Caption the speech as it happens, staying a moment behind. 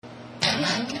Welcome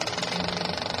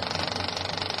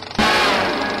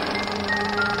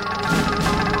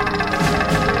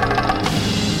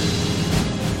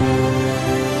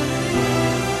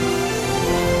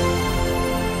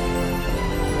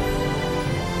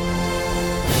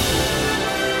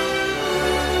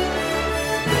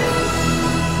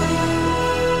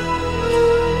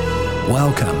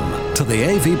to the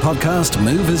AV Podcast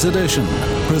Movies Edition,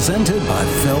 presented by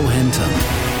Phil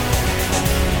Hinton.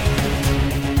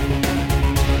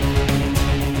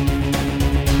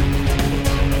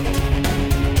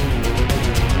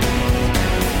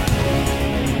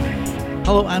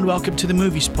 Hello and welcome to the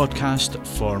Movies Podcast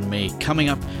for May. Coming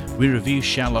up, we review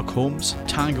Sherlock Holmes,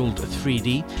 Tangled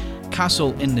 3D,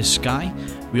 Castle in the Sky.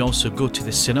 We also go to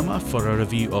the cinema for a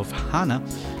review of Hannah,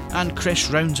 and Chris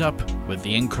rounds up with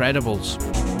The Incredibles.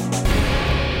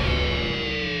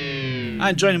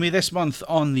 And joining me this month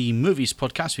on the Movies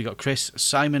Podcast, we got Chris,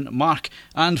 Simon, Mark,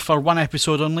 and for one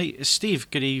episode only, Steve.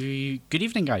 Good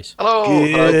evening, guys. Hello.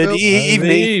 Good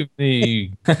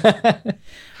evening.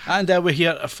 And we're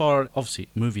here for, obviously,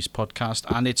 Movies Podcast,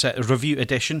 and it's a review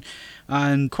edition,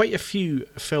 and quite a few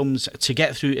films to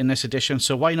get through in this edition,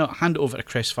 so why not hand it over to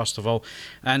Chris first of all,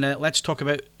 and let's talk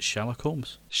about Sherlock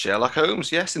Holmes. Sherlock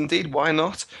Holmes, yes indeed, why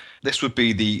not? This would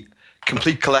be the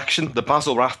complete collection, the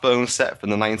Basil Rathbone set from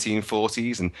the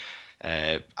 1940s, and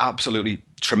absolutely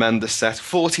tremendous set.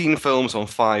 14 films on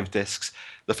 5 discs.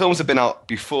 The films have been out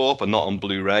before, but not on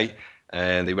Blu-ray.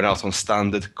 They went out on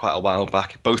standard quite a while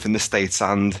back, both in the States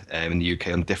and in the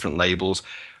UK on different labels.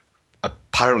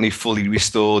 Apparently fully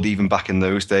restored even back in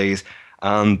those days.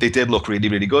 And they did look really,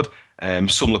 really good.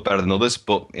 Some look better than others,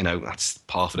 but, you know, that's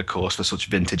par for the course for such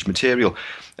vintage material.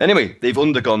 Anyway, they've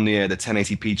undergone the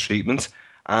 1080p treatment,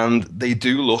 and they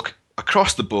do look,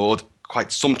 across the board,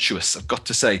 quite sumptuous, I've got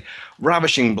to say.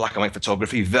 Ravishing black and white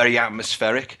photography, very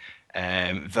atmospheric,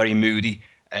 very moody.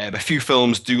 A few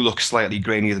films do look slightly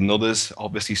grainier than others.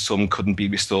 Obviously, some couldn't be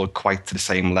restored quite to the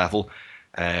same level.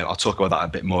 I'll talk about that a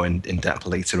bit more in depth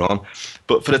later on.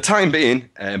 But for the time being,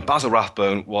 Basil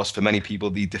Rathbone was, for many people,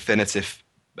 the definitive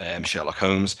Sherlock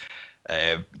Holmes.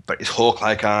 But his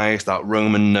hawk-like eyes, that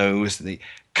Roman nose, the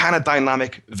kind of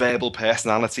dynamic, verbal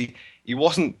personality. He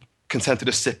wasn't content to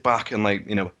just sit back and, like,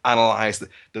 you know, analyse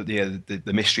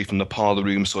the mystery from the parlour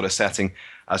room sort of setting,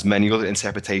 as many other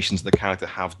interpretations of the character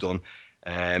have done.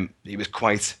 He was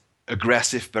quite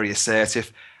aggressive, very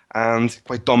assertive, and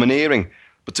quite domineering.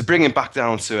 But to bring him back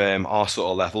down to our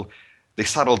sort of level, they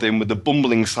saddled him with the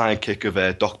bumbling sidekick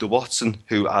of Dr. Watson,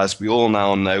 who, as we all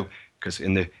now know, because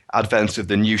in the advent of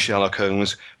the new Sherlock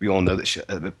Holmes, we all know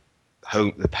that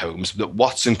that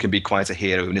Watson can be quite a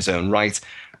hero in his own right.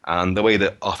 And the way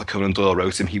that Arthur Conan Doyle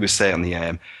wrote him, he was certainly,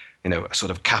 a sort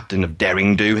of captain of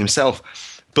derring-do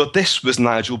himself. But this was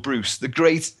Nigel Bruce, the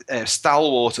great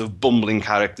stalwart of bumbling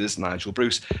characters, Nigel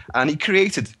Bruce. And he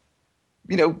created,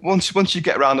 you know, once you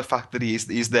get around the fact that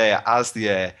he's there as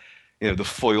the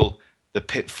foil, the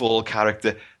pitfall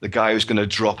character, the guy who's going to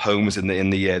drop Holmes in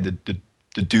the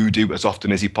doo-doo as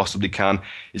often as he possibly can.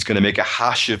 He's going to make a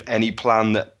hash of any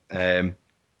plan that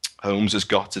Holmes has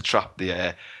got to trap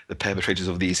the perpetrators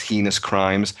of these heinous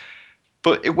crimes.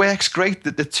 But it works great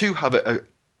that the two have an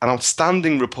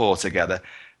outstanding rapport together.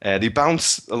 They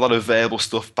bounce a lot of verbal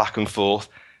stuff back and forth,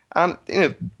 and, you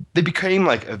know, they became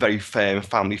like a very firm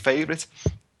family favourite,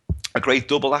 a great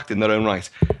double act in their own right.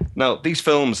 Now, these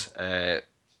films,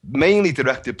 mainly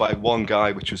directed by one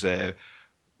guy, which was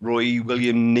Roy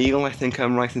William Neill, I think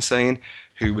I'm right in saying,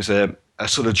 who was a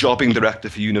sort of jobbing director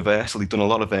for Universal. He'd done a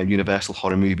lot of Universal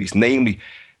horror movies, namely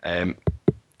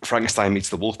Frankenstein Meets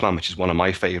the Wolfman, which is one of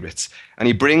my favourites. And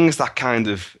he brings that kind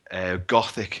of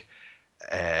gothic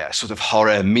sort of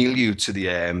horror milieu to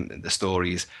the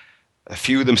stories. A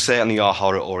few of them certainly are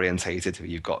horror orientated.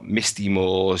 You've got misty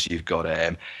moors, you've got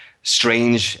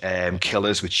strange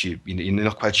killers, which you're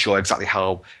not quite sure exactly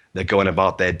how they're going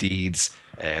about their deeds,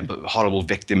 but horrible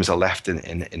victims are left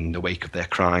in the wake of their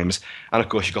crimes. And of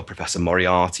course, you've got Professor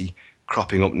Moriarty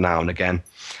cropping up now and again.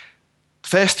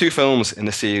 First 2 films in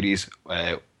the series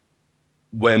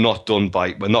were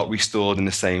not restored in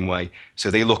the same way, so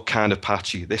they look kind of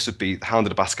patchy. This would be The Hound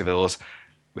of the Baskervilles,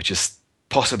 which is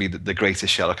possibly the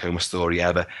greatest Sherlock Holmes story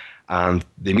ever, and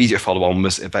the immediate follow-on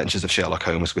was Adventures of Sherlock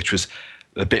Holmes, which was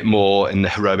a bit more in the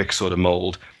heroic sort of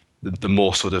mould, the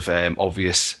more sort of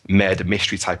obvious murder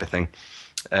mystery type of thing.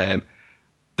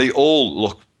 They all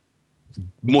look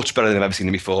much better than I've ever seen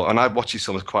them before, and I've watched these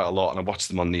films quite a lot, and I watched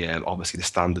them on the obviously the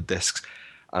standard discs,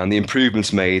 and the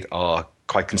improvements made are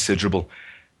quite considerable,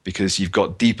 because you've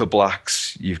got deeper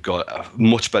blacks, you've got a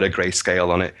much better grayscale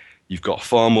on it, you've got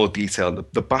far more detail.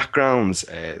 The backgrounds,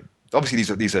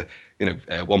 obviously these are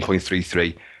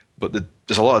 1.33. But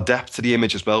there's a lot of depth to the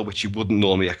image as well, which you wouldn't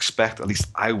normally expect. At least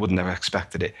I would never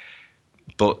expected it.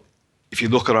 But if you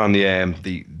look around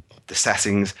the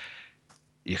settings,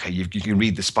 you can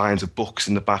read the spines of books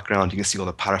in the background. You can see all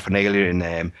the paraphernalia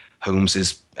in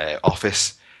Holmes's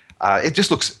office. It just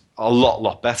looks a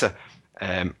lot better.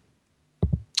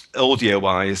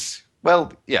 Audio-wise,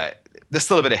 well, yeah, there's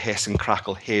still a bit of hiss and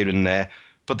crackle here and there,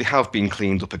 but they have been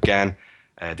cleaned up again.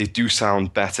 They do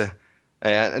sound better.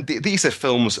 These are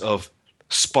films of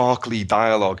sparkly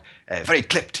dialogue, very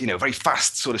clipped, very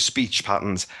fast sort of speech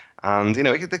patterns, and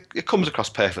it comes across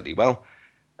perfectly well.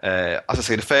 As I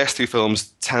say, the first two films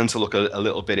tend to look a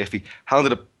little bit iffy. Hound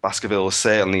of the Baskervilles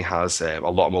certainly has a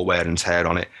lot more wear and tear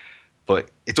on it, but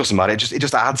it doesn't matter. It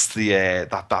just adds to the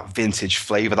that vintage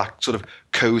flavour, that sort of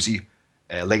cosy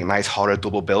late night horror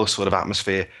double bill sort of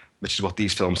atmosphere, which is what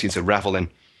these films seem to revel in.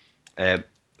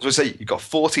 So I say you've got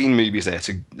 14 movies there. It's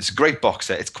a great box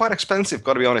set. It's quite expensive,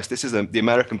 got to be honest. This is the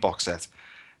American box set.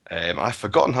 I've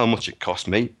forgotten how much it cost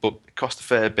me, but it cost a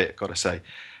fair bit, got to say.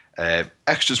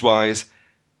 Extras wise,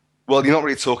 well, you're not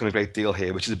really talking a great deal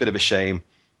here, which is a bit of a shame.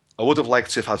 I would have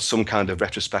liked to have had some kind of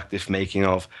retrospective making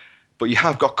of, but you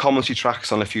have got commentary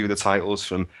tracks on a few of the titles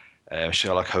from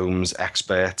Sherlock Holmes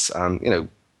experts, and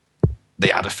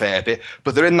they add a fair bit,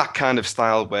 but they're in that kind of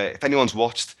style where if anyone's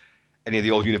watched any of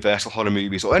the old Universal horror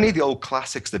movies or any of the old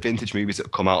classics, the vintage movies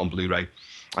that come out on Blu-ray,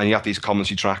 and you have these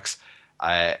commentary tracks,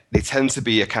 they tend to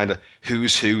be a kind of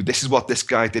who's who. This is what this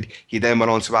guy did. He then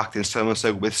went on to act in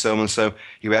so-and-so with so-and-so.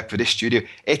 He worked for this studio.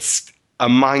 It's a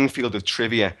minefield of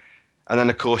trivia. And then,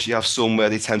 of course, you have some where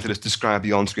they tend to just describe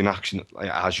the on-screen action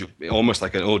as almost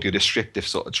like an audio descriptive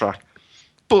sort of track.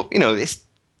 But, it's,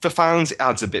 for fans, it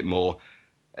adds a bit more.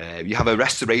 You have a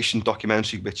restoration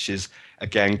documentary, which is,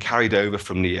 again, carried over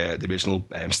from the original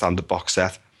standard box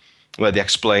set, where they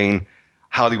explain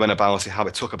how they went about it, how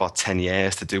it took about 10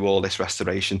 years to do all this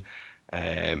restoration,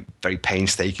 very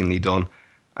painstakingly done,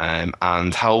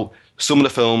 and how some of the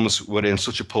films were in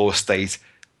such a poor state,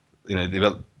 they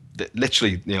were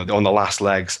literally, they're on the last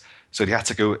legs, so they had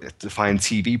to go to find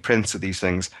TV prints of these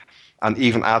things, and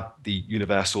even add the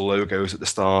Universal logos at the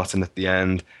start and at the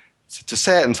end to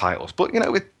certain titles. But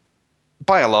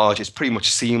by and large, it's pretty much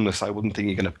seamless. I wouldn't think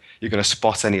you're gonna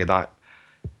spot any of that.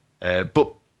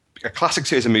 But a classic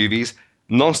series of movies,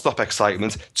 non-stop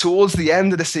excitement. Towards the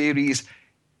end of the series,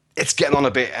 it's getting on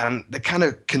a bit, and they're kind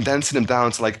of condensing them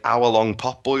down to like hour-long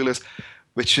pot boilers,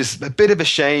 which is a bit of a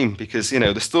shame because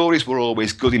the stories were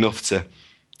always good enough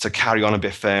to carry on a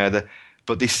bit further,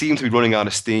 but they seem to be running out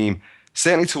of steam.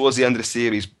 Certainly towards the end of the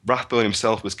series, Rathbone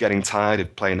himself was getting tired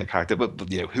of playing the character, but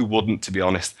who wouldn't, to be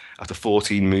honest, after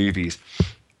 14 movies?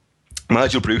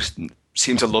 Nigel Bruce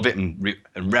seemed to love it and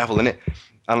revel in it.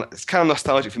 And it's kind of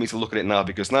nostalgic for me to look at it now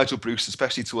because Nigel Bruce,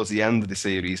 especially towards the end of the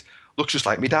series, looks just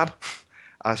like me dad.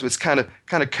 So it's kind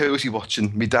of cozy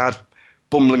watching me dad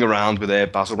bumbling around with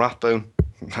Basil Rathbone.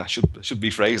 I should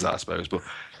rephrase that, I suppose.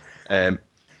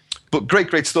 But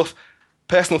great stuff.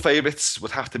 Personal favourites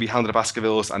would have to be Hound of the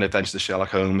Baskervilles and Adventures of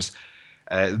Sherlock Holmes.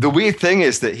 The weird thing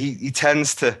is that he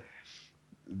tends to...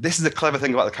 This is the clever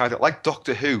thing about the character. Like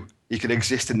Doctor Who, he can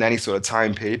exist in any sort of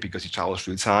time period because he travels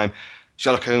through time.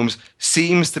 Sherlock Holmes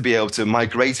seems to be able to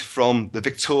migrate from the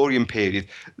Victorian period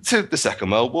to the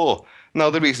Second World War. Now,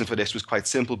 the reason for this was quite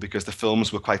simple because the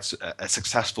films were quite a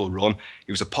successful run.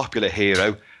 He was a popular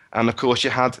hero. And, of course, you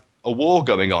had a war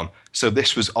going on. So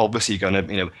this was obviously going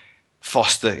to,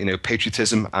 foster,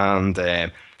 patriotism and,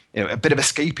 a bit of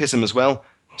escapism as well.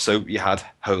 So you had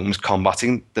Holmes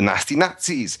combating the nasty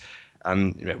Nazis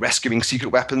and rescuing secret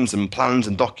weapons and plans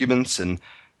and documents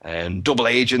and double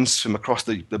agents from across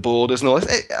the borders and all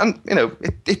this.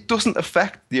 It doesn't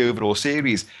affect the overall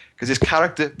series because his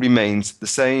character remains the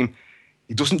same.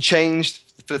 He doesn't change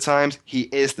for the times. He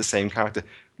is the same character,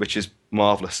 which is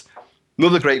marvellous.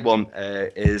 Another great one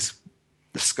is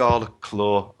The Scarlet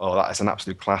Claw. Oh, that is an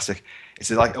absolute classic.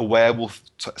 It's like a werewolf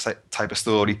type of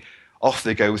story. Off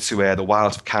they go to the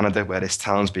wilds of Canada, where this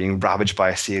town's being ravaged by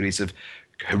a series of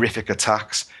horrific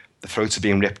attacks. The throats are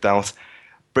being ripped out.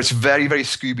 But it's very, very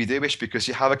Scooby-Doo-ish because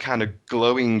you have a kind of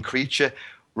glowing creature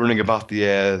running about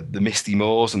the misty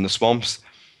moors and the swamps.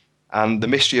 And the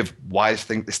mystery of why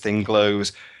this thing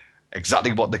glows,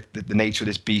 exactly what the nature of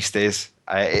this beast is.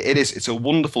 It's a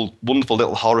wonderful, wonderful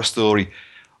little horror story.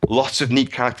 Lots of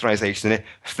neat characterization in it,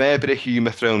 a fair bit of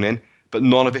humour thrown in, but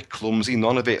none of it clumsy,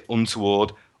 none of it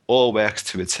untoward, all works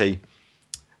to a T.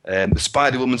 The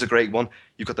Spider-Woman's a great one.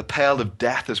 You've got the Pearl of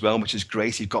Death as well, which is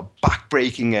great. You've got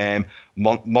back-breaking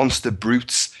monster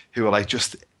brutes who are like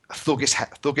just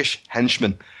thuggish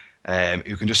henchmen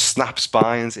who can just snap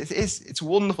spines. It's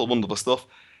wonderful, wonderful stuff.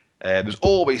 There's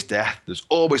always death, there's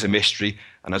always a mystery,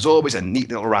 and there's always a neat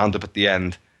little roundup at the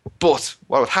end. But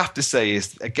what I would have to say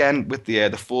is, again, with the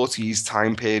 40s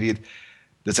time period,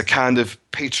 there's a kind of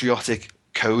patriotic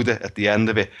coda at the end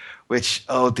of it, which,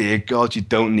 oh dear God, you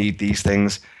don't need these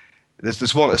things.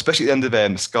 There's one, especially at the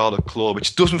end of Scarlet Claw,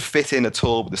 which doesn't fit in at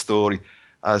all with the story,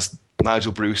 as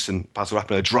Nigel Bruce and Basil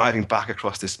Rathbone are driving back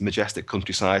across this majestic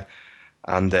countryside,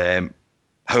 and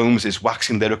Holmes is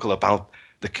waxing lyrical about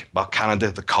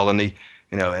Canada, the colony,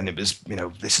 and it was,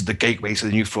 this is the gateway to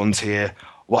the new frontier.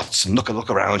 Watson, look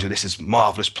around you. This is a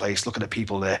marvelous place. Look at the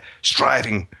people there,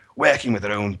 striving, working with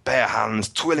their own bare hands,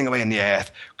 toiling away in the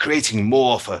earth, creating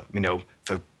more for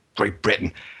Great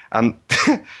Britain. And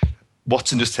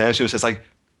Watson just turns to him and says, like,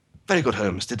 very good,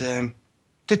 Holmes. Did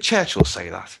Churchill say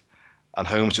that? And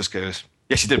Holmes just goes,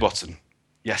 yes, he did, Watson.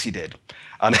 Yes, he did.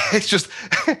 And it's just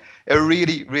a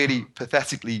really, really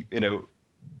pathetically,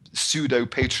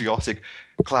 pseudo-patriotic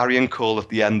clarion call at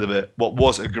the end of it, what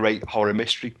was a great horror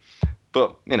mystery.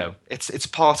 But, it's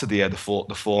part of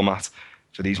the format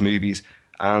for these movies.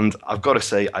 And I've got to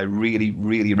say, I really,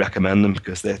 really recommend them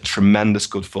because they're tremendous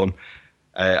good fun.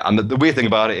 And the weird thing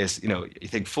about it is, you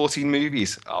think 14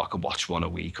 movies, I could watch one a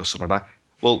week or something like that.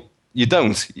 Well, you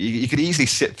don't. You could easily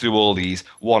sit through all these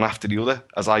one after the other,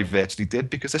 as I virtually did,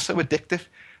 because they're so addictive.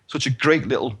 Such a great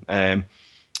little,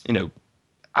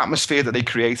 atmosphere that they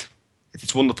create.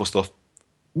 It's wonderful stuff.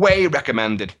 Way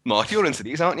recommended. Mark, you're into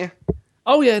these, aren't you?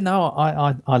 Oh yeah, no,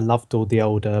 I loved all the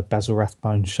old Basil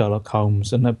Rathbone Sherlock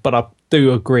Holmes, but I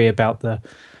do agree about the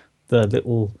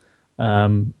little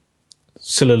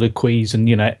soliloquies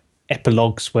and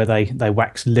epilogues where they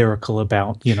wax lyrical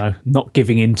about not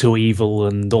giving in to evil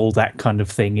and all that kind of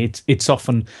thing. It's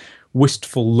often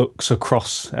wistful looks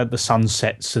across at the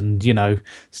sunsets and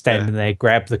standing there,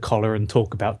 grab the collar and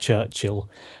talk about Churchill,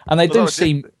 and they do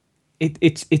seem.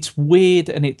 It's weird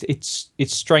and it's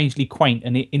strangely quaint,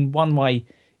 and in one way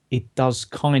it does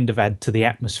kind of add to the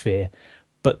atmosphere,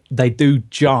 but they do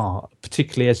jar,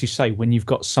 particularly as you say when you've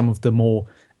got some of the more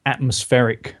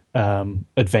atmospheric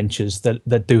adventures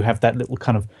that do have that little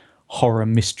kind of horror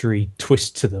mystery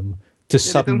twist to them. To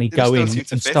suddenly go in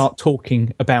and start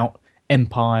talking about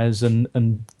empires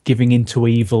and giving into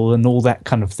evil and all that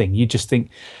kind of thing, you just think,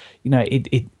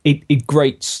 it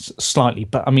grates slightly,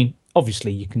 but I mean.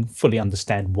 Obviously, you can fully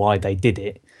understand why they did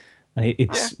it.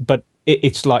 But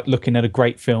it's like looking at a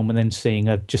great film and then seeing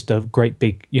just a great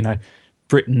big,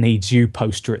 Britain Needs You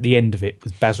poster at the end of it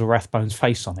with Basil Rathbone's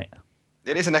face on it.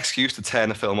 It is an excuse to turn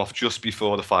the film off just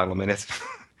before the final minute.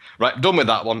 Right, done with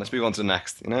that one. Let's move on to the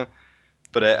next,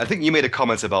 But I think you made a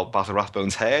comment about Basil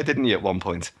Rathbone's hair, didn't you, at one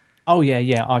point? Oh, yeah.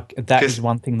 That is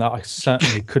one thing that I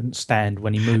certainly couldn't stand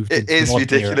when he moved. It is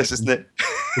ridiculous, isn't it?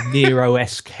 The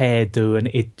Nero-esque hairdo, and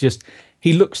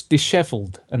he looks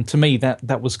dishevelled. And to me,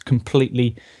 that was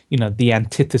completely, the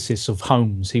antithesis of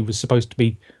Holmes. He was supposed to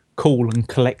be cool and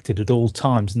collected at all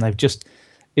times, and it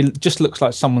just looks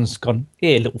like someone's gone,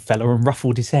 here, little fella, and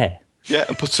ruffled his hair. Yeah,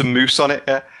 and put some mousse on it.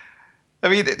 Yeah, I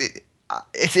mean,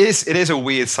 it is a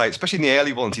weird sight, especially in the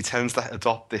early ones. He tends to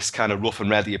adopt this kind of rough and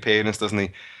ready appearance, doesn't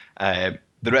he?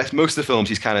 Most of the films,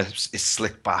 he's kind of is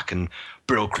slicked back and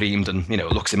brill creamed and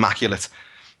looks immaculate.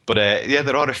 But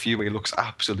there are a few where he looks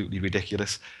absolutely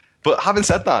ridiculous. But having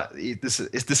said that,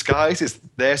 his disguises,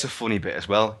 there's a funny bit as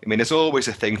well. I mean, there's always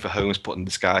a thing for Holmes putting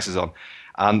disguises on.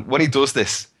 And when he does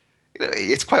this,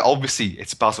 it's quite obviously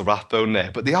it's Basil Rathbone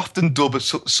there, but they often dub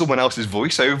someone else's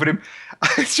voice over him.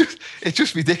 It's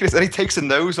just ridiculous. And he takes the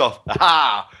nose off.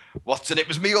 Aha! Watson, it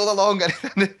was me all along.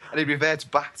 And he reverts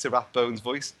back to Rathbone's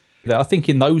voice. I think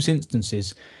in those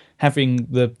instances, having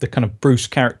the kind of Bruce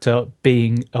character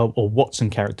being, or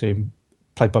Watson character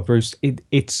played by Bruce,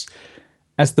 it's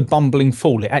as the bumbling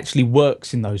fool, it actually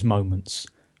works in those moments.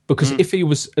 Because if he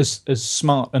was as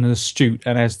smart and astute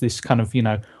and as this kind of,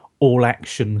 all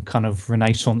action kind of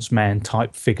Renaissance man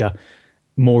type figure,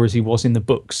 more as he was in the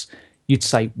books, you'd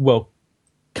say, well,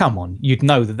 come on, you'd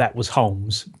know that was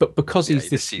Holmes. But because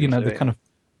he's this, the kind of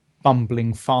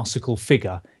bumbling, farcical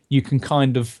figure, you can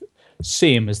kind of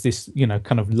see him as this,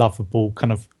 kind of lovable,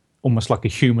 kind of almost like a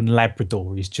human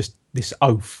Labrador. He's just this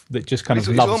oaf that just kind of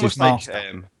loves his master.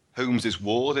 Like, Holmes'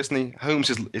 ward, isn't he? Holmes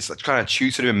is like trying to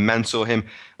tutor him and mentor him.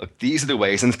 Look, these are the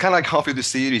ways. And it's kind of like halfway through the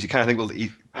series, you kind of think, well,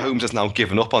 Holmes has now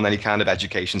given up on any kind of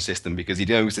education system because he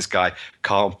knows this guy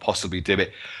can't possibly do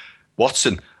it.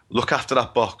 Watson, look after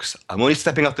that box. I'm only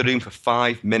stepping out the room for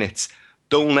 5 minutes.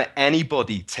 Don't let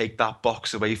anybody take that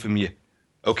box away from you.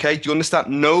 Okay, do you understand?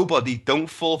 Nobody, don't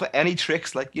fall for any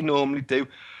tricks like you normally do.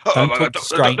 Don't talk to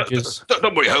strangers.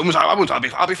 Don't worry, Holmes. I won't. I'll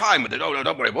be fine with it. No,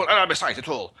 don't worry. I'll be sight at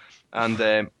all.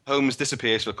 And Holmes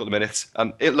disappears for a couple of minutes,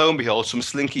 and lo and behold, some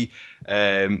slinky,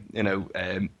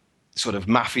 sort of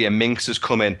mafia minx has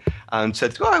come in and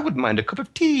said, "Oh, I wouldn't mind a cup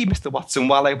of tea, Mr. Watson,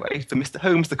 while I wait for Mr.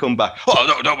 Holmes to come back." "Oh,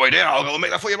 no, don't worry, dear. I'll go and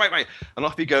make that for you, right, mate." And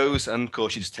off he goes, and of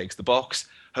course, he just takes the box.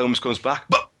 Holmes comes back,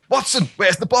 "But Watson,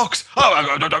 where's the box?" "Oh,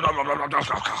 I've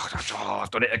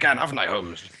done it again, haven't I,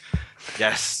 Holmes?"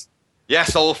 "Yes,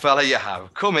 old fella, you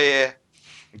have. Come here."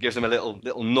 He gives him a little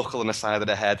knuckle on the side of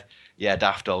the head. "Yeah,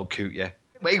 daft old coot, yeah.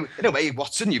 Wait, in a way,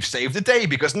 Watson, you've saved the day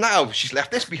because now she's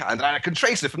left this behind, and I can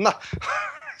trace it from that."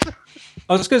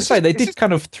 I was going to say they did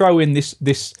kind of throw in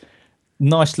this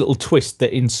nice little twist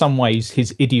that in some ways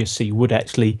his idiocy would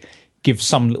actually give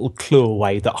some little clue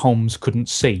away that Holmes couldn't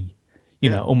see.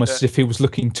 Almost as if he was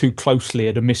looking too closely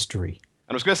at a mystery.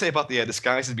 And I was going to say about the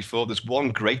disguises before. There's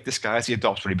one great disguise he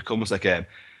adopts where he becomes like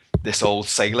this old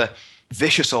sailor,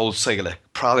 vicious old sailor,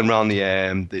 prowling around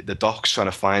the docks trying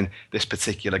to find this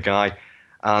particular guy.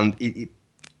 And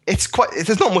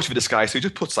there's not much of a disguise, so he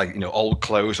just puts old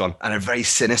clothes on and a very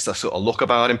sinister sort of look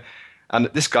about him. And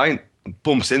this guy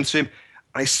bumps into him,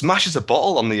 and he smashes a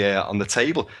bottle on the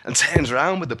table and turns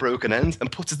around with the broken end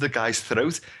and puts it to the guy's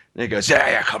throat. And he goes,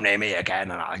 "Yeah, you come near me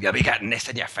again, and you'll be getting this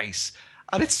in your face."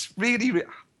 And it's really,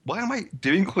 why am I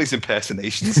doing all these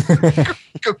impersonations?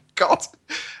 Good God!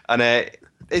 And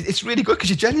it's really good because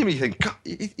you genuinely think, God,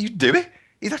 you do it.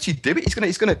 He'd actually do it.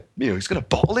 He's gonna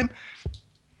bottle him.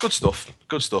 Good stuff.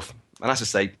 And as I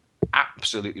say,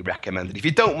 absolutely recommended. If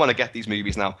you don't want to get these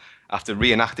movies now, after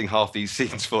reenacting half these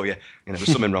scenes for you,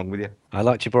 there's something wrong with you. I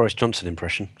liked your Boris Johnson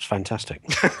impression. It's fantastic.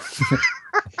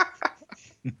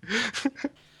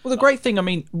 Well, the great thing, I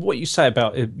mean, what you say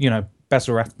about,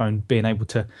 Basil Rathbone being able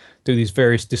to do these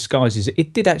various disguises,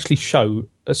 it did actually show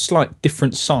a slight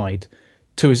different side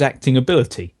to his acting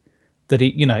ability. That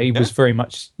he was very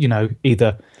much,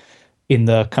 either in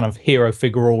the kind of hero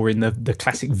figure or in the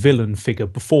classic villain figure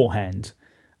beforehand.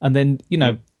 And then,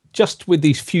 just with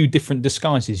these few different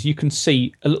disguises, you can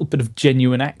see a little bit of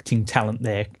genuine acting talent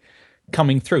there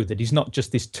coming through, that he's not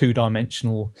just this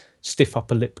two-dimensional, stiff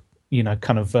upper lip,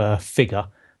 kind of figure,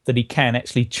 that he can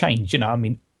actually change. I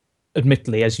mean,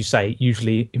 admittedly, as you say, it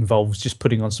usually involves just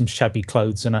putting on some shabby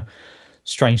clothes and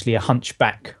strangely a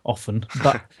hunchback often,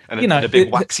 but and a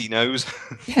big waxy nose.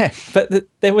 Yeah, but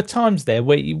there were times there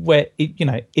where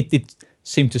it did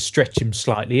seem to stretch him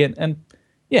slightly, and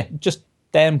just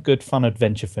damn good fun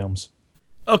adventure films.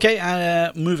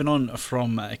 Okay, moving on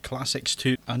from classics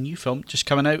to a new film just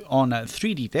coming out on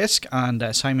 3D disc, and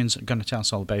Simon's going to tell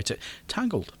us all about it.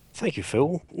 Tangled. Thank you,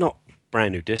 Phil. Not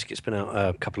brand new disc. It's been out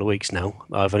a couple of weeks now.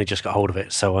 I've only just got hold of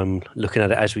it, so I'm looking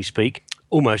at it as we speak.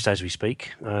 Almost as we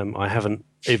speak. I haven't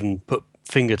even put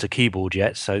finger to keyboard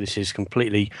yet, so this is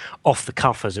completely off the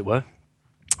cuff, as it were.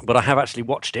 But I have actually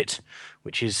watched it,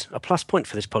 which is a plus point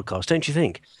for this podcast, don't you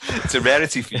think? It's a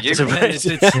rarity for you.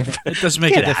 It does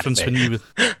make a difference when you...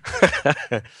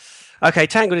 Okay,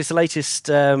 Tangled is the latest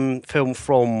film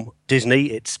from Disney.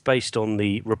 It's based on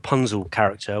the Rapunzel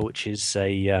character, which is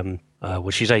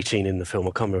she's 18 in the film.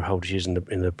 I can't remember how old she is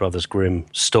in the Brothers Grimm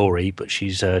story, but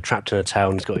she's trapped in a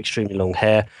town. She's got extremely long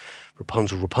hair.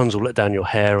 Rapunzel, let down your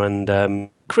hair. And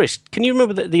Chris, can you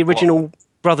remember the original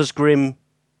Brothers Grimm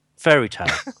fairy tale?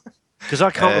 Because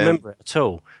I can't remember it at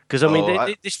all. Because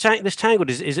this Tangled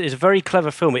is a very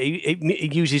clever film.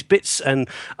 It uses bits and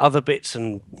other bits,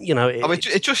 and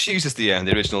it just uses the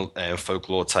original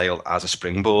folklore tale as a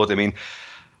springboard. I mean,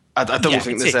 I don't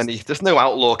think there's no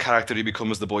outlaw character who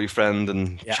becomes the boyfriend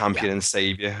and champion and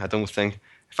savior. I don't think.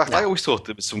 In fact, I always thought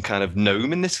there was some kind of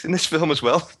gnome in this film as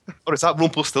well. Or is that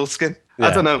Rumpelstiltskin? Yeah,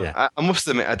 I don't know. Yeah. I must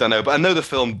admit, I don't know. But I know the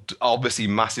film obviously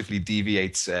massively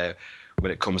deviates when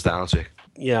it comes down to it.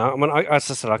 Yeah, I mean, as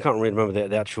I said, I can't really remember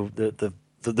the actual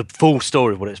the full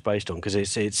story of what it's based on, because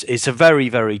it's a very,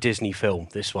 very Disney film.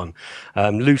 This one,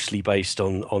 loosely based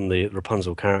on the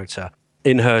Rapunzel character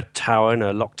in her tower,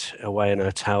 and locked away in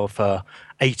her tower for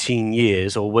 18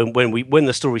 years, or when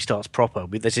the story starts proper,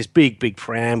 there's this big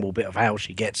preamble bit of how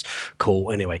she gets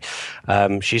caught. Anyway,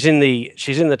 she's in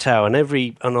the tower, and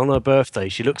on her birthday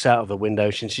she looks out of the window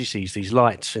and she sees these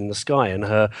lights in the sky, and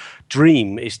her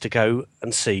dream is to go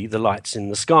and see the lights in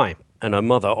the sky. And her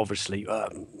mother, obviously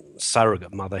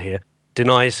surrogate mother here,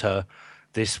 denies her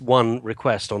this one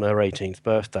request on her 18th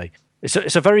birthday.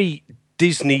 It's a very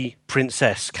Disney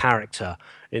princess character,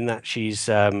 in that she's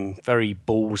very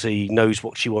ballsy, knows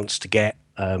what she wants to get,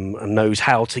 and knows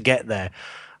how to get there,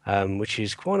 which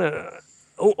is quite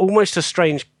almost a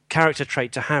strange character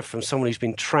trait to have from someone who's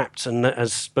been trapped and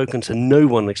has spoken to no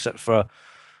one except for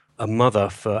a mother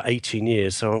for 18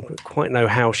 years. So I don't quite know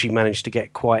how she managed to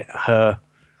get quite her...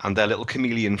 And their little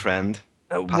chameleon friend,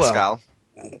 Pascal.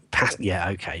 Yeah,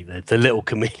 okay, the little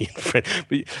chameleon friend.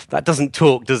 But that doesn't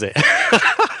talk, does it?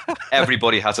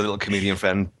 Everybody has a little chameleon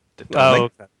friend. Okay.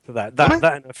 That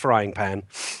and a frying pan,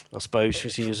 I suppose.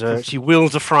 She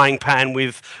wields a frying pan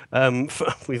with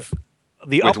utmost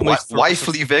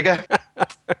wifely vigor.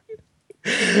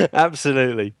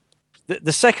 Absolutely.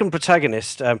 The second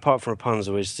protagonist, apart from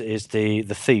Rapunzel, is the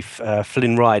thief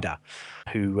Flynn Rider,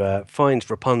 who finds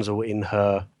Rapunzel in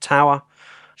her tower.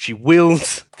 She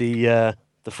wields the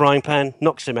frying pan,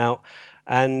 knocks him out,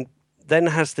 and then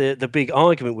has the big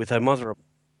argument with her mother.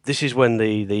 This is when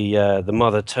the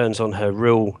mother turns on her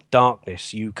real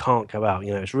darkness. You can't go out.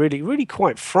 It's really, really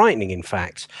quite frightening. In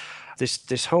fact,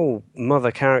 this whole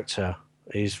mother character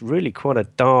is really quite a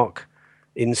dark,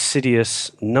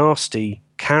 insidious, nasty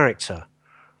character.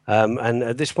 And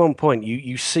at this one point,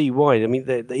 you see why. I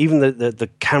mean, even the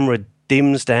camera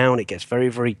dims down. It gets very,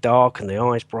 very dark, and the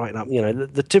eyes brighten up.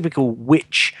 The typical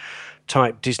witch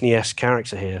type Disney-esque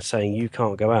character here, saying you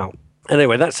can't go out.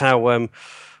 Anyway, that's how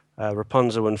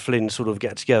Rapunzel and Flynn sort of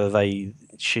get together.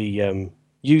 She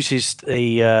uses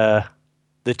the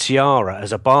tiara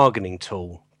as a bargaining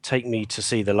tool. Take me to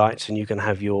see the lights, and you can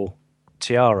have your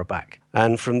tiara back.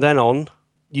 And from then on,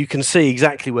 you can see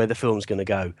exactly where the film's going to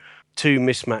go. Two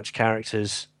mismatched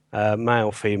characters,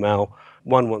 male, female.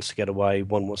 One wants to get away,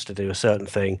 one wants to do a certain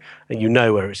thing, and you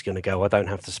know where it's going to go. I don't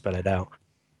have to spell it out.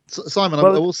 Simon, I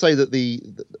will say that the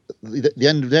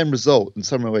end result in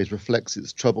some ways reflects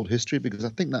its troubled history, because I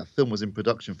think that film was in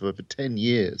production for 10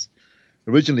 years.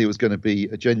 Originally, it was going to be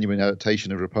a genuine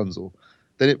adaptation of Rapunzel.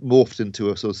 Then it morphed into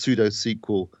a sort of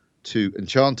pseudo-sequel to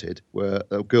Enchanted, where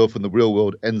a girl from the real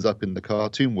world ends up in the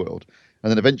cartoon world. And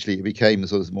then eventually it became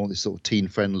this sort of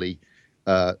teen-friendly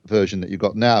version that you've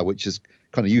got now, which is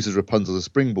kind of uses Rapunzel as a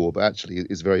springboard, but actually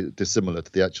is very dissimilar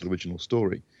to the actual original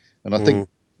story. And I think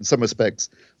in some respects,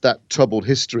 that troubled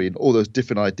history and all those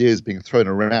different ideas being thrown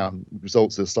around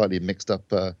results in a slightly mixed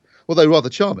up, although rather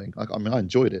charming. I mean, I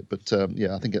enjoyed it, but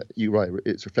I think you're right.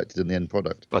 It's reflected in the end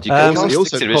product. But you can't stick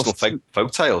to the original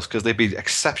folk tales because they'd be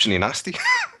exceptionally nasty.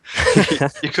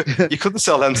 you couldn't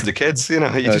sell them to the kids,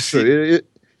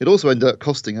 It also ended up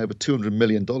costing over $200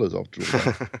 million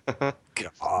after all.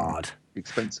 God.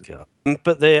 Expensive. God.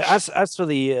 But as for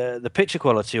the picture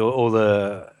quality or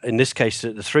the, in this case,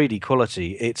 the 3D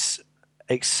quality, it's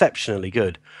exceptionally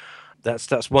good.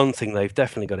 That's one thing they've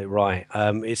definitely got it right.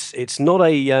 It's not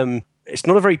a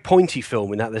very pointy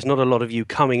film in that there's not a lot of you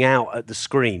coming out at the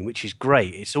screen, which is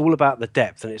great. It's all about the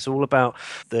depth, and it's all about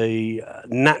the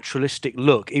naturalistic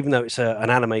look, even though it's an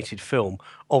animated film,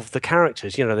 of the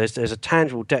characters. There's a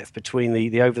tangible depth between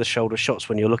the over-the-shoulder shots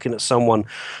when you're looking at someone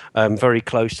very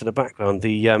close to the background.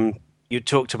 You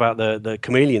talked about the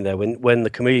chameleon there, when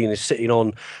the chameleon is sitting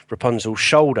on Rapunzel's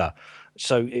shoulder,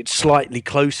 so it's slightly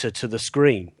closer to the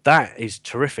screen. That is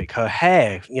terrific. Her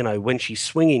hair, when she's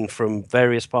swinging from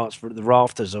various parts of the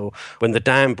rafters or when the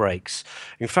dam breaks.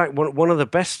 In fact, one of the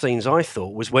best scenes I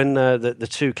thought was when the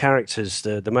two characters,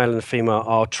 the male and the female,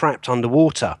 are trapped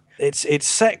underwater. It's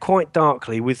set quite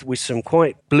darkly with some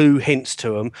quite blue hints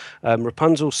to them.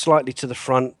 Rapunzel slightly to the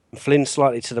front, Flynn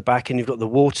slightly to the back, and you've got the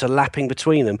water lapping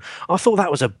between them. I thought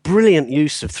that was a brilliant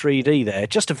use of 3D there.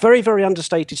 Just a very, very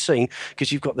understated scene,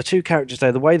 because you've got the two characters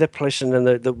there, the way they're positioned, and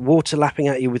the water lapping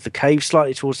at you with the cave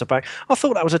slightly towards the back. I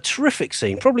thought that was a terrific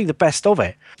scene, probably the best of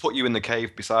it. Put you in the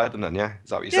cave beside them then, yeah?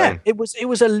 Is that what you're saying? It was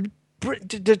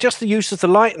just the use of the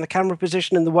light and the camera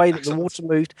position and the way that the water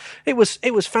moved. It was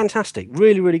fantastic.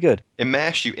 Really, really good.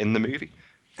 Immerse you in the movie.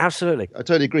 Absolutely. I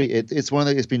totally agree. It's one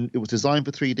of the, it was designed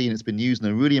for 3D, and it's been used in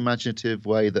a really imaginative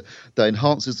way that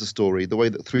enhances the story the way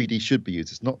that 3D should be used.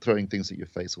 It's not throwing things at your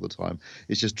face all the time.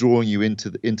 It's just drawing you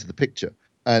into the picture.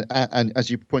 And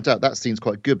as you point out, that scene's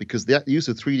quite good because the use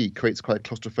of 3D creates quite a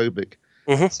claustrophobic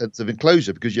sense of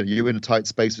enclosure, because you're in a tight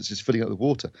space that's just filling up with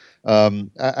water.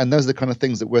 And those are the kind of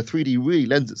things that where 3D really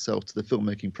lends itself to the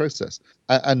filmmaking process.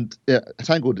 And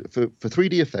Tangled for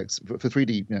 3D effects, for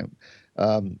 3D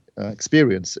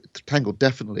experience, Tangled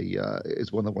definitely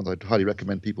is one of the ones I'd highly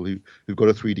recommend people who've got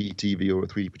a 3D TV or a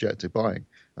 3D projector buying.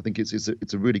 I think it's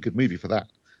a really good movie for that.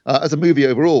 As a movie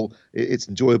overall, it's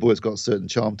enjoyable. It's got a certain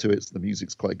charm to it. The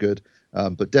music's quite good,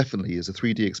 but definitely as a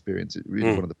 3D experience, it's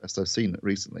really one of the best I've seen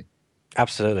recently.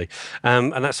 Absolutely,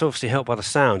 and that's obviously helped by the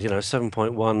sound.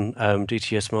 7.1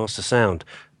 DTS master sound,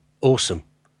 awesome.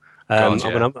 And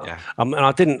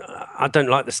I didn't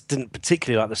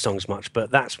particularly like the songs much,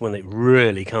 but that's when it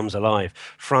really comes alive,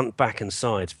 front, back, and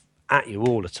sides. at you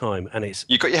all the time, and it's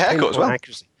You got your hair cut as well.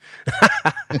 Accuracy.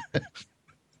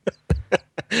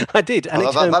 I did, and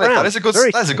that is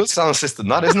a good sound system,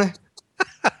 that, isn't it?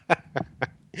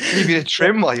 Give you a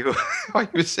trim while you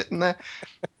were sitting there.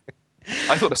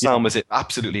 I thought the sound was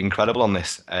absolutely incredible on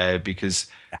this because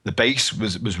the bass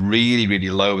was really, really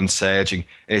low and surging,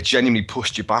 and it genuinely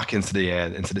pushed you back into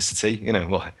the settee. You know,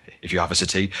 well, if you have a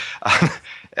settee,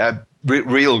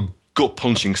 real gut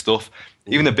punching stuff.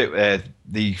 Even a bit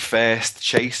the first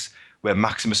chase where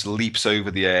Maximus leaps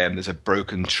over there's a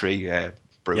broken tree.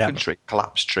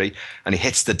 Collapsed tree, and he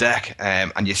hits the deck,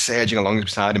 and you're surging along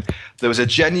beside him. There was a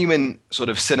genuine sort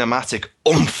of cinematic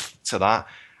oomph to that,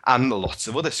 and lots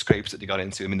of other scrapes that they got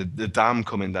into. I mean, the dam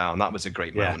coming down, that was a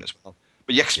great moment as well.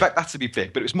 But you expect that to be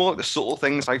big, but it was more like the subtle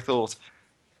things, I thought,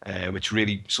 which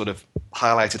really sort of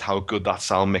highlighted how good that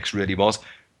sound mix really was.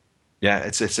 Yeah,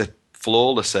 it's a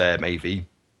flawless AV.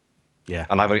 Yeah,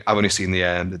 and I've only seen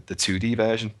the 2D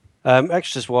version.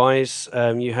 Extras wise,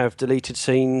 you have deleted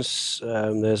scenes.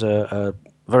 There's a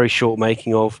very short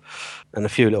making of, and a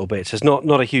few little bits. There's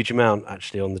not a huge amount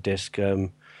actually on the disc,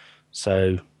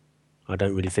 so I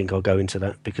don't really think I'll go into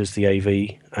that because the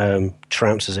AV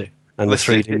trounces it, and the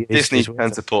 3D. Disney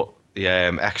tends to put the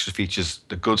extra features,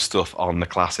 the good stuff, on the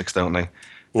classics, don't they?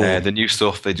 The new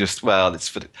stuff, they're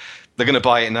going to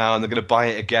buy it now, and they're going to buy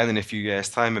it again in a few years'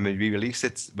 time, and maybe re-release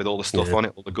it with all the stuff on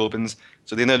it, all the gubbins,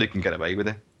 so they know they can get away with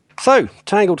it. So,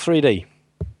 Tangled 3D.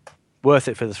 Worth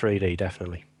it for the 3D,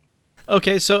 definitely.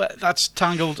 Okay, so that's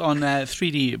Tangled on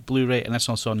 3D Blu-ray, and that's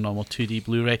also on normal 2D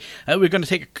Blu-ray. We're going to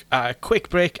take a quick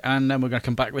break, and then we're going to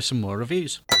come back with some more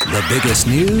reviews. The biggest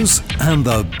news and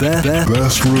the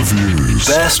best reviews.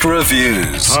 Best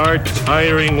reviews. Hard,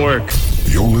 tiring work.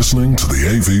 You're listening to the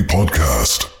AV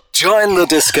Podcast. Join the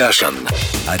discussion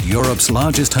at Europe's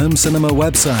largest home cinema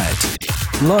website.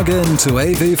 Log in to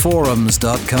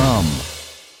avforums.com.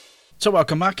 So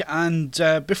welcome back, and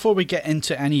before we get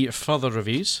into any further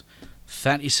reviews,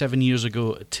 37 years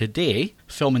ago today,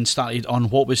 filming started on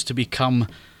what was to become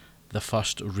the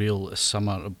first real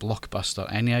summer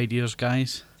blockbuster. Any ideas,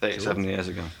 guys? 37 years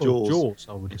ago. Jaws,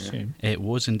 I would assume. It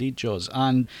was indeed Jaws.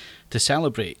 And to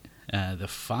celebrate the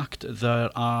fact, there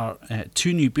are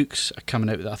 2 new books coming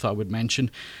out that I thought I would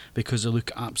mention because they look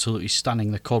absolutely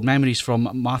stunning. They're called Memories from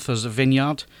Martha's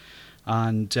Vineyard.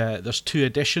 And there's 2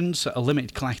 editions, a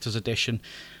limited collector's edition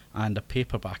and a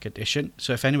paperback edition.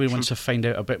 So if anyone wants to find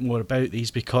out a bit more about these,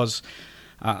 because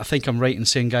I think I'm right in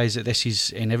saying, guys, that this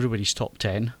is in everybody's top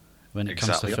 10 when it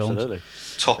comes to films. Absolutely.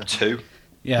 Top 2.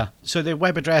 Yeah. So the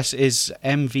web address is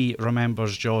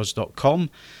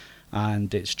mvremembersjaws.com,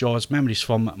 and it's Jaws Memories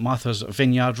from Martha's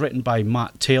Vineyard, written by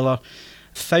Matt Taylor.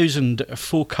 1,000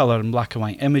 full colour and black and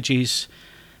white images.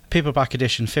 Paperback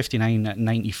edition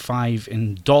 $59.95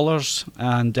 in dollars,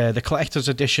 and the collector's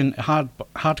edition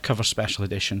hardcover special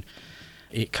edition.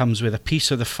 It comes with a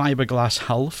piece of the fiberglass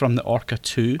hull from the Orca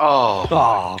 2. Oh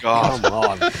God! Come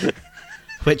on.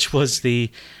 Which was the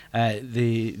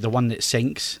one that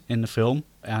sinks in the film,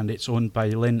 and it's owned by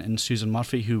Lynn and Susan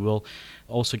Murphy, who will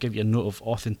also give you a note of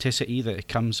authenticity that it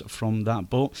comes from that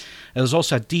boat. There's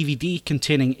also a DVD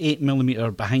containing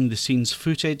 8mm behind-the-scenes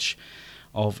footage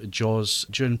of Jaws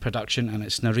during production, and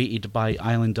it's narrated by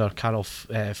Islander Carol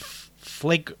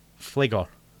Fligger,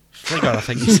 I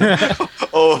think he said. Hope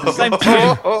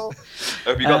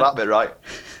you got that bit right.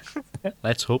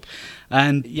 Let's hope.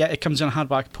 And yeah, it comes in a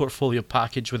hardback portfolio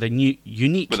package with a new,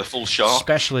 unique, with a full shark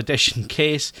special edition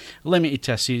case, limited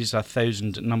to a series of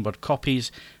 1,000 numbered copies,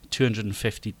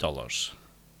 $250.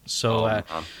 So,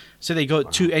 so they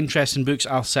got 2 interesting books.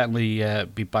 I'll certainly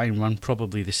be buying one,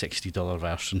 probably the $60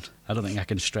 version. I don't think I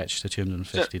can stretch to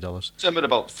 $250. So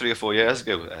about 3 or 4 years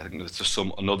ago, I think it was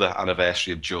another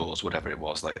anniversary of Jaws, whatever it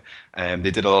was.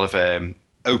 They did a lot of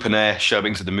open air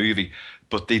showings of the movie,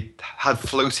 but they had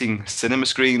floating cinema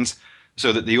screens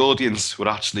so that the audience were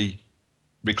actually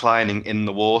reclining in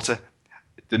the water.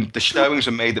 The showings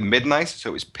were made at midnight, so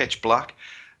it was pitch black.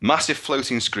 Massive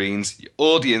floating screens, the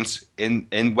audience in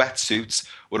wetsuits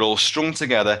were all strung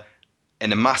together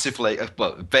in a massive lake,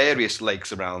 various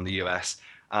lakes around the US,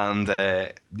 and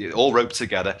all roped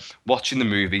together, watching the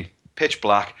movie, pitch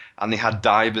black, and they had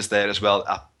divers there as well.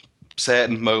 At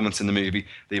certain moments in the movie,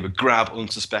 they would grab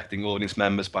unsuspecting audience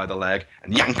members by the leg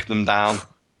and yank them down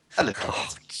a little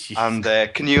bit. And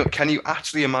can you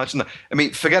actually imagine that? I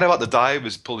mean, forget about the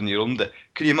divers pulling you under.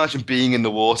 Can you imagine being in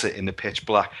the water in the pitch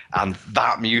black and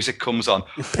that music comes on?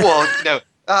 What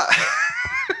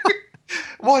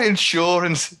what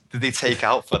insurance did they take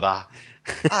out for that?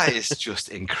 That is just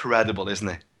incredible, isn't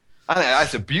it? And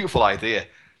it's a beautiful idea.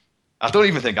 I don't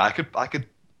even think I could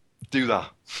do that.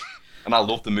 And I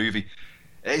love the movie.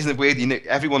 Isn't it weird? You know,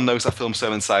 everyone knows that film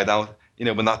so inside out. You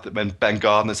know, when Ben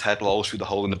Gardner's head rolls through the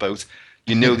hole in the boat,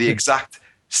 you know the exact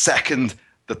second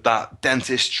that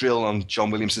dentist drill on John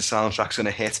Williams' soundtrack's going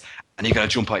to hit, and you're going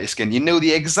to jump out your skin. You know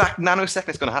the exact nanosecond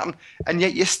it's going to happen, and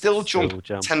yet you still jump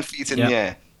 10 feet in the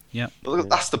air. Yeah. But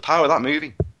that's the power of that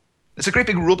movie. It's a great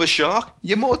big rubber shark.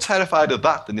 You're more terrified of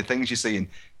that than the things you see in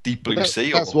Deep Blue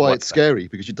Sea. That's why it's scary,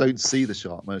 because you don't see the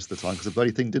shark most of the time because the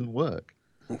bloody thing didn't work.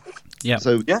 Yeah.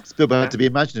 So Spielberg had to be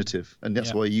imaginative, and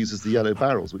that's why he uses the yellow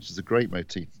barrels, which is a great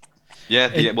motif. Yeah,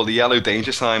 the yellow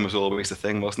danger sign was always the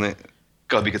thing, wasn't it?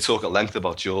 God, we could talk at length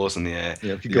about Jaws and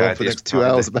we could go on for the next 2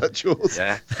 hours about Jaws.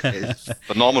 Yeah, it's a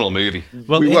phenomenal movie.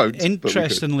 Well, we won't.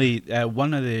 Interestingly,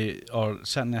 one of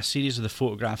certainly a series of the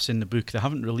photographs in the book, they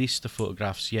haven't released the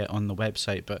photographs yet on the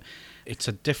website, but it's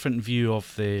a different view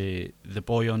of the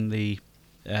boy on the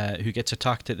who gets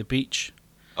attacked at the beach.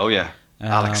 Oh yeah,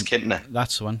 Alex Kintner.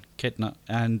 That's the one, Kintner,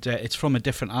 and it's from a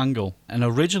different angle. And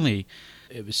originally,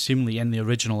 it was seemingly in the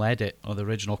original edit or the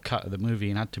original cut of the movie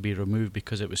and had to be removed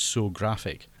because it was so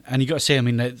graphic. And you got to say, I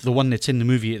mean, the one that's in the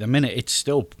movie at the minute, it's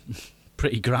still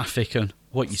pretty graphic on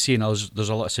what you see, and there's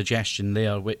a lot of suggestion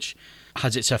there which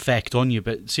has its effect on you.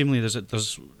 But seemingly there's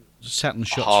certain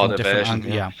shots from different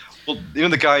angles. Yeah. Well, you know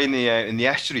the guy in the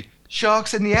estuary.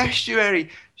 Sharks in the estuary.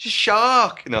 It's a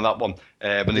shark. You know that one.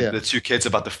 When the two kids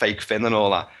about the fake fin and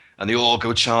all that. And they all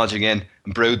go charging in,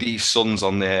 and Brody's sons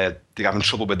they're having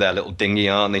trouble with their little dinghy,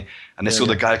 aren't they? And this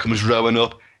other guy comes rowing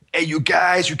up. Hey, you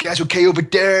guys okay over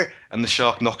there? And the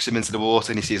shark knocks him into the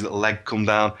water, and he sees his little leg come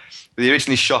down. But they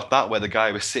originally shot that where the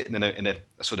guy was sitting in a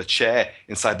sort of chair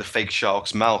inside the fake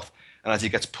shark's mouth. And as he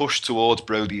gets pushed towards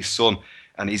Brody's son,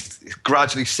 and he's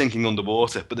gradually sinking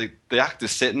underwater, but the actor's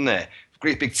sitting there,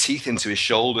 great big teeth into his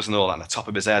shoulders and all that, on the top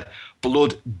of his head,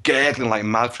 blood gurgling like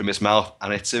mad from his mouth,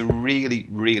 and it's a really,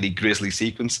 really grisly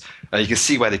sequence. And you can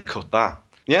see why they cut that.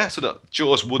 Yeah, so that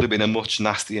Jaws would have been a much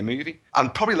nastier movie,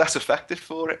 and probably less effective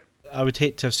for it. I would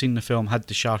hate to have seen the film had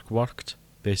the shark worked,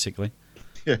 basically.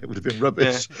 Yeah, it would have been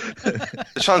rubbish. Yeah.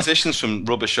 The transitions from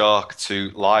rubber shark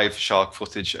to live shark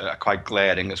footage are quite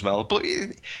glaring as well, but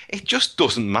it just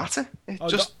doesn't matter.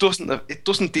 It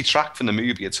doesn't detract from the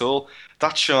movie at all.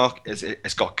 That shark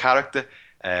it's got character.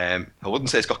 I wouldn't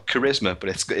say it's got charisma, but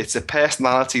it's a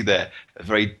personality there, a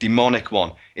very demonic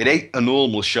one. It ain't a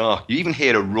normal shark. You even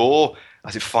hear a roar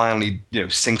as it finally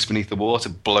sinks beneath the water,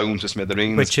 blown to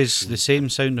smithereens. Which is the same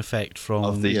sound effect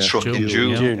from the truck in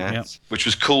June, which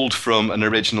was culled from an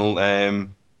original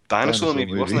dinosaur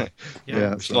movie, wasn't it?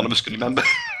 Yeah, which none of us can remember.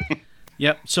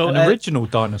 Yep. So an original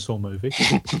dinosaur movie.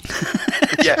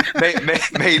 Yeah,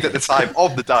 made at the time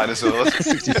of the dinosaurs.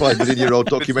 65 million-year-old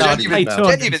documentary. Paid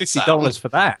 $250 for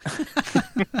that.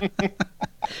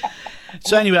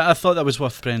 So anyway, I thought that was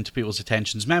worth bringing to people's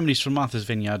attentions. Memories from Martha's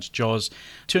Vineyard, Jaws,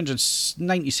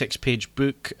 296-page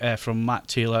book from Matt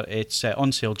Taylor. It's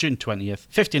on sale June 20th,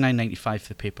 $59.95 for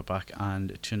the paperback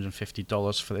and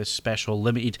 $250 for this special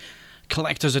limited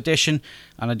collector's edition.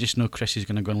 And I just know Chris is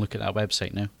going to go and look at that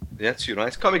website now. Yeah, too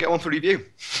nice. Can't we get one for review?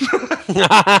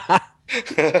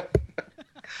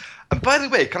 And by the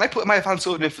way, can I put my advance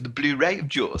order in for the Blu-ray of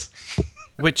Jaws?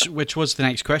 Which was the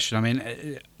next question. I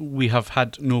mean, we have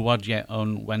had no word yet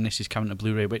on when this is coming to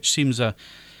Blu-ray, which seems a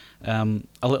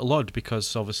little odd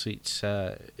because obviously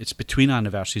it's between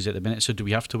anniversaries at the minute. So do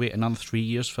we have to wait another 3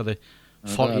 years for the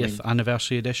 40th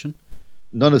anniversary edition?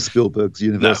 None of Spielberg's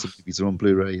Universal movies are on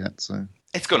Blu-ray yet, so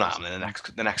it's going to happen in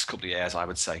the next couple of years, I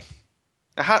would say.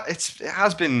 It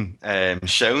has been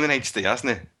shown in HD,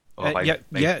 hasn't it?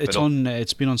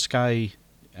 It's been on Sky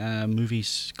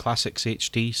Movies Classics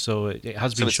HD, so it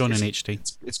has been shown in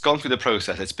HD. It's gone through the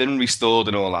process. It's been restored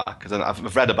and all that, because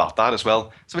I've read about that as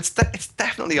well. So it's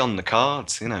definitely on the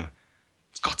cards.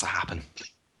 It's got to happen.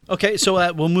 Okay,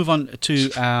 so we'll move on to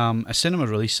a cinema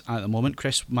release at the moment.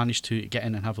 Chris managed to get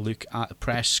in and have a look at the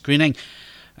press screening.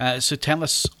 So tell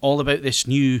us all about this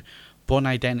new Bourne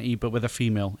Identity, but with a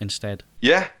female instead.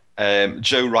 Yeah,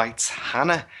 Joe Wright's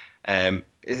Hannah.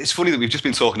 It's funny that we've just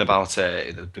been talking about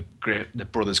the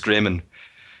Brothers Grimm and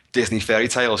Disney fairy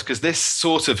tales, because this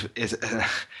sort of is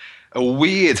a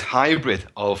weird hybrid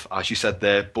of, as you said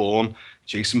there, Bourne,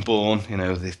 Jason Bourne,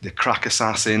 the crack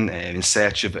assassin in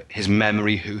search of his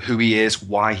memory, who he is,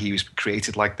 why he was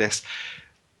created like this.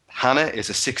 Hannah is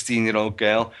a 16-year-old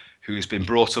girl who's been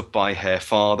brought up by her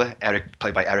father,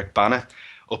 played by Eric Bana,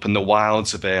 up in the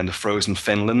wilds of the frozen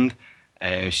Finland.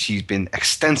 She's been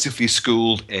extensively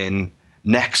schooled in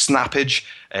neck snappage.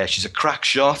 She's a crack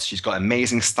shot. She's got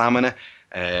amazing stamina.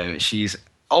 She's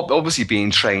obviously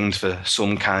being trained for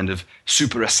some kind of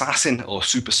super assassin or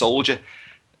super soldier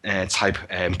type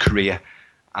career.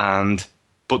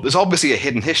 But there's obviously a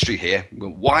hidden history here.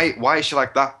 Why is she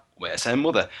like that? Where's her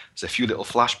mother? There's a few little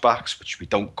flashbacks which we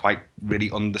don't quite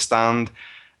really understand.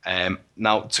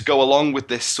 Now, to go along with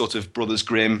this sort of Brothers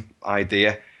Grimm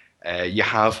idea, you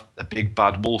have a big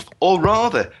bad wolf, or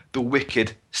rather, the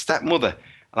wicked stepmother.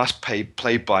 And that's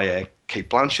played by Cate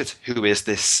Blanchett, who is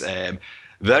this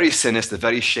very sinister,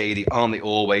 very shady, aren't they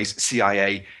always,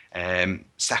 CIA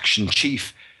section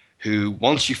chief, who,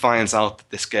 once she finds out that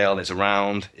this girl is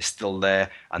around, is still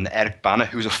there, and Eric Bana,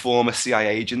 who's a former CIA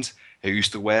agent who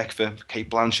used to work for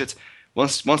Cate Blanchett,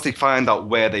 once they find out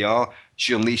where they are,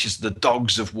 she unleashes the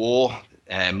dogs of war.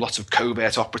 Lots of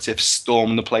covert operatives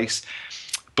storm the place.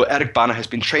 But Eric Bana has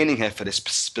been training her for this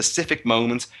specific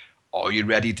moment. Are you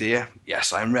ready, dear?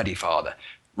 Yes, I'm ready, father.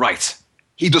 Right.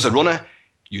 He does a runner.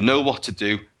 You know what to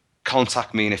do.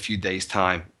 Contact me in a few days'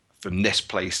 time from this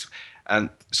place. And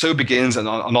so begins an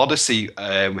odyssey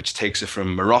which takes her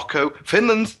from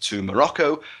Finland to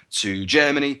Morocco to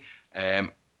Germany,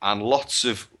 and lots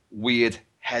of weird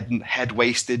head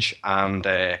wastage and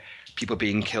people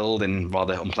being killed in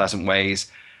rather unpleasant ways.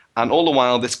 And all the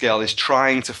while, this girl is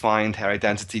trying to find her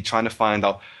identity, trying to find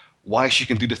out why she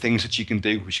can do the things that she can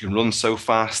do. She can run so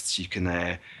fast, she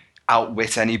can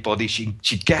outwit anybody. She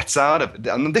gets out of it.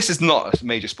 And this is not a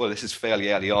major spoiler, this is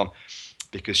fairly early on,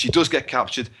 because she does get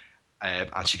captured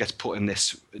and she gets put in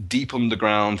this deep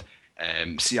underground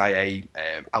CIA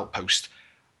outpost.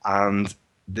 And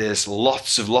there's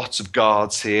lots of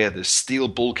guards here. There's steel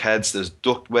bulkheads, there's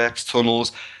ductworks,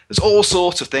 tunnels. There's all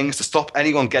sorts of things to stop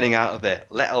anyone getting out of there,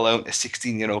 let alone a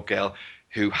 16-year-old girl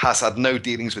who has had no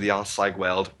dealings with the outside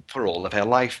world for all of her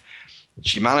life.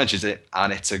 She manages it,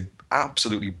 and it's an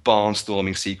absolutely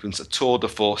barnstorming sequence, a tour de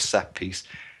force set piece.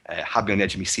 Had me on the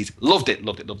edge of my seat. Loved it.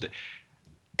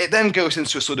 It then goes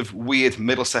into a sort of weird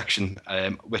middle section,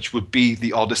 which would be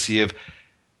the odyssey of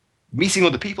meeting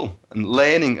other people and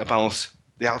learning about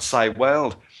the outside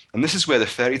world. And this is where the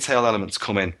fairy tale elements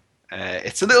come in.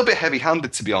 It's a little bit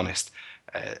heavy-handed, to be honest.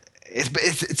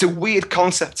 It's a weird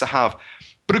concept to have,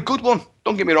 but a good one.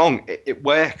 Don't get me wrong, it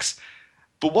works.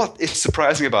 But what is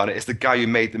surprising about it is the guy who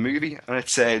made the movie, and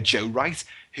it's Joe Wright,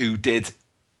 who did,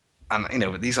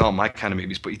 and these aren't my kind of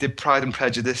movies, but he did Pride and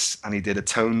Prejudice, and he did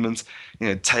Atonement,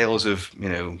 tales of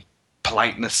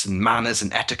politeness and manners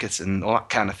and etiquette and all that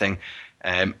kind of thing.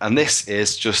 And this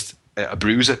is just a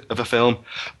bruiser of a film,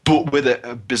 but with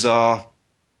a bizarre,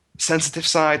 sensitive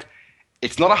side.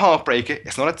 It's not a heartbreaker.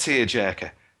 It's not a tearjerker.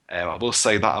 I will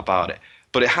say that about it.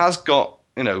 But it has got,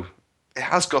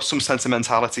 some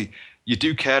sentimentality. You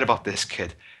do care about this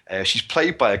kid. She's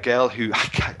played by a girl who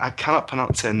I cannot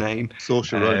pronounce her name.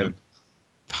 Saoirse Ronan.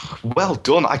 Well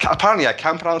done. Apparently I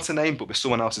can pronounce her name, but with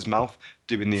someone else's mouth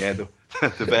doing the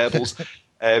verbals.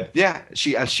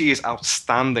 She is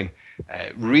outstanding.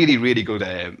 Really, really good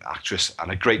actress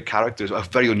and a great character, a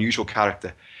very unusual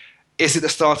character. Is it the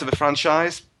start of a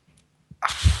franchise?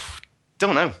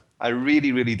 Don't know. I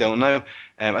really, really don't know.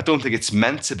 I don't think it's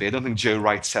meant to be. I don't think Joe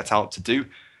Wright set out to do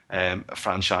a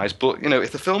franchise. But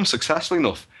if the film's successful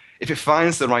enough, if it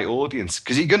finds the right audience,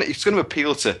 because it's going to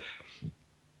appeal to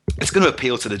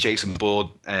the Jason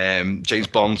Bourne, James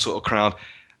Bond sort of crowd,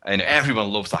 and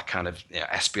everyone loves that kind of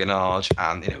espionage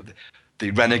and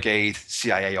the renegade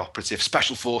CIA operative,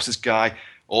 special forces guy,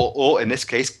 or in this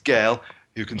case, girl,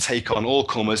 who can take on all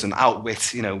comers and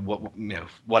outwit,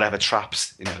 whatever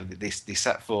traps, they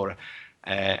set for her.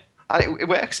 And it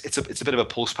works. It's a bit of a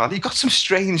pulse pound. You've got some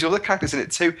strange other characters in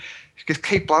it too, because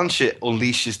Cate Blanchett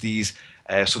unleashes these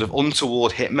sort of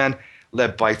untoward hitmen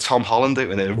led by Tom Hollander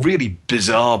with a really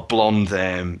bizarre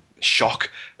blonde shock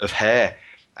of hair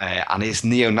and his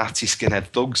neo-Nazi skinhead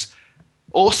thugs.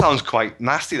 All sounds quite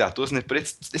nasty, that, doesn't it? But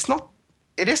it's not.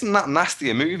 It isn't that nasty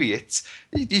a movie.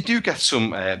 You do get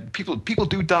some people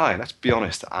do die. Let's be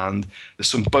honest, and there's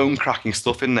some bone cracking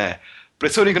stuff in there. But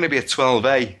it's only going to be a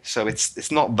 12A, so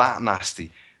it's not that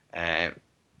nasty.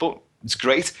 But it's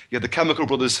great. You have the Chemical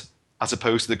Brothers as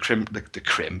opposed to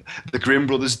the Grimm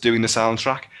Brothers doing the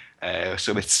soundtrack.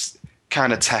 So it's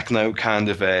kind of techno, kind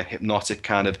of hypnotic,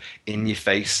 kind of in your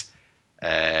face.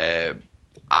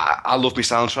 I love my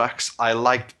soundtracks. I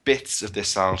liked bits of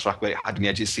this soundtrack where it had me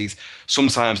edge of seats.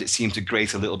 Sometimes it seemed to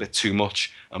grate a little bit too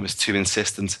much and was too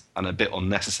insistent and a bit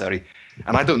unnecessary.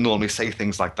 And I don't normally say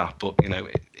things like that, but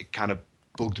it kind of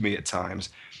bugged me at times.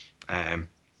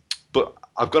 But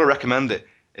I've got to recommend it.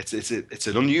 It's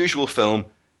an unusual film.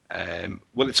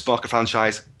 Will it spark a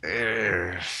franchise?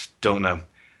 Don't know.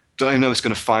 Don't know it's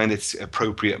going to find its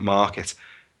appropriate market,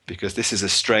 because this is a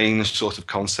strange sort of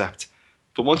concept.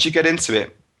 But once you get into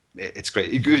it, it's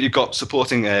great. You've got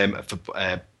supporting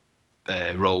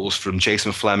roles from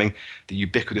Jason Flemyng, the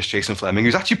ubiquitous Jason Flemyng,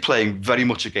 who's actually playing very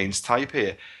much against type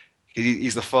here.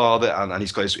 He's the father, and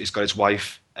he's got his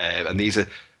wife, and these are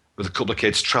with a couple of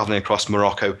kids traveling across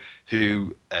Morocco,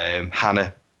 who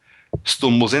Hannah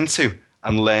stumbles into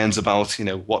and learns about,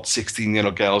 what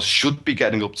 16-year-old girls should be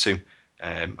getting up to,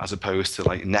 as opposed to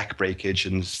like neck breakage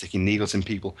and sticking needles in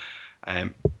people.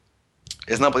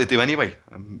 Isn't that what they do anyway?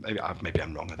 Maybe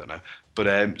I'm wrong, I don't know.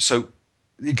 But so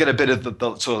you get a bit of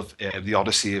the sort of the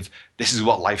odyssey of this is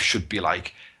what life should be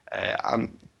like. But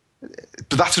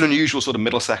that's an unusual sort of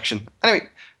middle section. Anyway,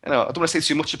 I don't want to say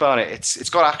too much about it. It's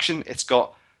got action, it's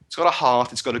got a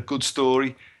heart, it's got a good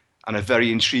story, and a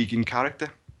very intriguing character.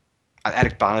 And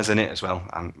Eric Bana's in it as well,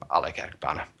 and I like Eric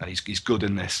Bana, and he's good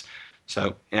in this.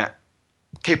 So yeah,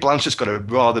 Cate Blanchett's got a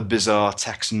rather bizarre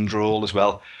Texan drawl as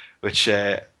well, which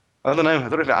I don't know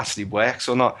if it actually works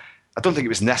or not. I don't think it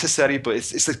was necessary, but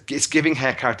it's giving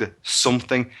her character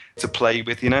something to play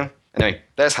with, Anyway,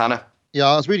 there's Hannah. Yeah,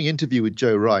 I was reading an interview with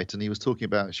Joe Wright, and he was talking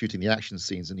about shooting the action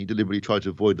scenes, and he deliberately tried to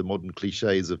avoid the modern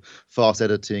cliches of fast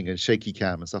editing and shaky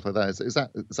cam and stuff like that. Is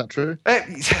that true?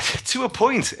 To a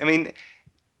point. I mean,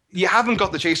 you haven't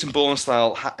got the Jason Bourne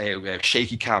style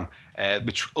shaky cam,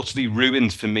 which utterly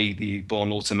ruined for me the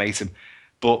Bourne Ultimatum,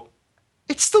 but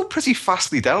it's still pretty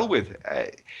fastly dealt with.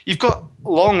 You've got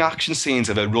long action scenes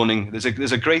of her running. There's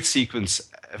a great sequence,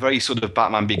 a very sort of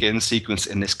Batman Begins sequence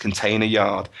in this container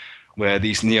yard, where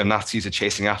these neo-Nazis are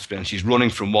chasing after her, and she's running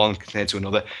from one container to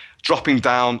another, dropping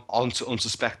down onto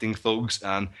unsuspecting thugs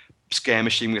and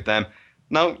skirmishing with them.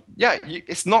 Now, yeah,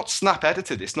 it's not snap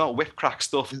edited, it's not whip crack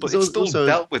stuff, but it's still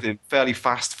dealt with in fairly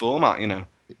fast format,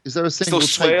 Is there a single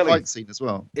take fight scene as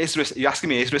well? You're asking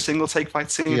me, is there a single take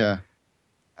fight scene? Yeah.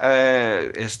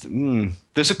 There's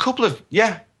a couple of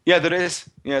there is.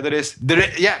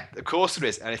 Yeah, of course there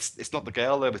is, and it's not the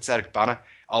girl though, but it's Eric Bana.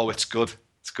 Oh, it's good.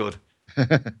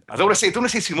 I don't want to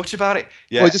say too much about it.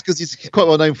 Yeah, well, just because he's quite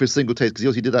well known for his single takes, because he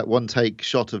also did that one take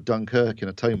shot of Dunkirk in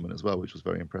Atonement as well, which was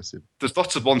very impressive. There's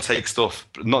lots of one take stuff,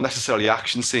 but not necessarily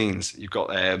action scenes. You've got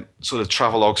sort of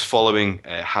travelogues following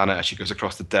Hannah as she goes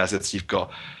across the deserts.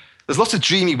 There's lots of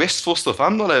dreamy, wistful stuff.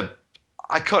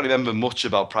 I can't remember much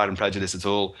about Pride and Prejudice at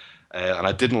all, and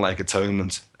I didn't like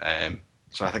Atonement.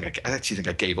 So I actually think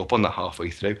I gave up on that halfway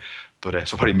through, but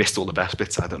so I probably missed all the best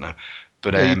bits. I don't know,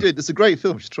 but yeah, you did. It's a great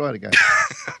film. You should try it again.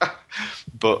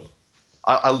 But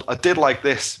I did like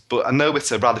this, but I know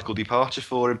it's a radical departure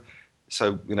for him.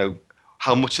 So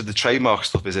how much of the trademark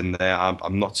stuff is in there,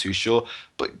 I'm not too sure.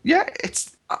 But yeah,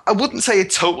 I wouldn't say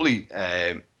it totally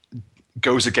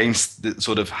goes against the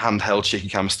sort of handheld shaky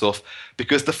cam stuff,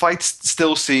 because the fights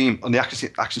still seem, and the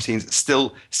action scenes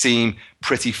still seem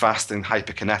pretty fast and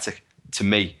hyperkinetic to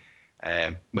me,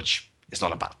 which is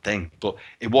not a bad thing, but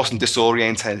it wasn't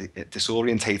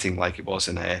disorientating like it was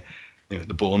in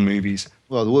the Bourne movies.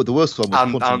 Well, the worst one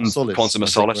was Quantum of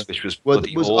Solace, which was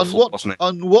bloody awful, wasn't it?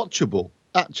 Unwatchable.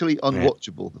 Actually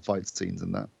unwatchable, the fight scenes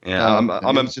in that. Yeah, I'm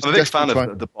a big fan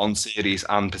of the Bond series,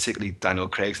 and particularly Daniel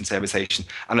Craig's interpretation.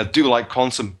 And I do like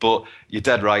Quantum, but you're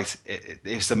dead right.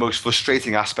 It's the most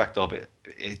frustrating aspect of it.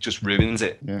 It just ruins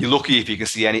it. Yeah. You're lucky if you can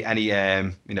see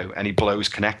any blows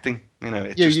connecting.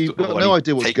 You've got no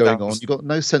idea what's going on. You've got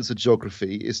no sense of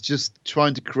geography. It's just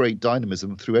trying to create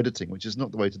dynamism through editing, which is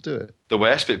not the way to do it. The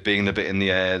worst bit being the bit in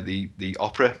the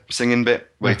opera singing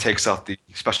bit, where he takes out the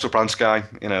special branch guy,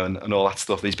 and all that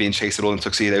stuff. And he's being chased all in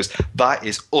tuxedos. That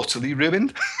is utterly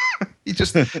ruined. He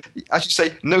just, as you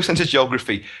say, no sense of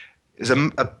geography. There's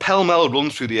a pell-mell run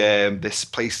through this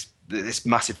place, this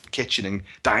massive kitchen and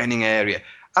dining area.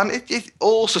 And it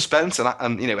all suspense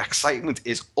and excitement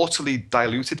is utterly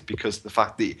diluted because of the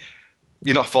fact that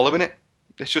you're not following it.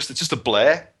 It's just a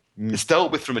blur. It's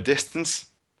dealt with from a distance.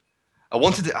 I'll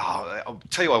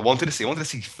tell you what I wanted to see. I wanted to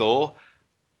see Thor.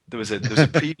 There was a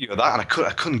preview of that, and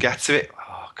I couldn't get to it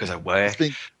because I work.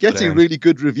 It's getting really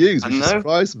good reviews, which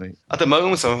surprised me. At the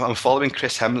moment, I'm following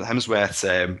Chris Hemsworth's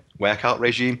workout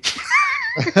regime.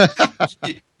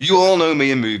 You all know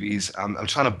me in movies. I'm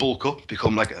trying to bulk up,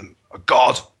 become like a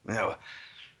god. Well,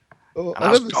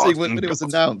 I remember seeing when it was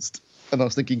announced, and I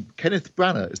was thinking, Kenneth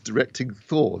Branagh is directing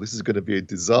Thor. This is going to be a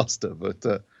disaster, but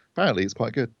apparently it's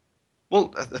quite good.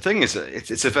 Well, the thing is,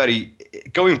 it's a very,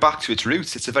 going back to its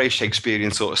roots, it's a very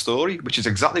Shakespearean sort of story, which is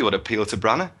exactly what appealed to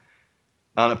Branagh.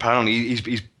 And apparently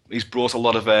he's brought a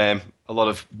lot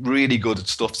of really good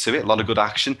stuff to it, a lot of good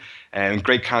action, and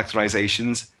great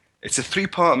characterizations. It's a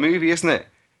 3-part movie, isn't it?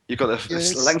 You've got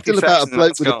the lengthy still about a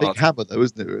bloke with a big hammer, though,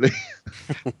 isn't it, really?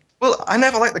 Well, I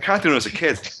never liked the character when I was a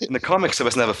kid. In the comics, I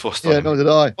was never fussed on him. Yeah, no, did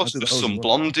I. It was just some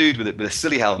blonde dude with a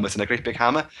silly helmet and a great big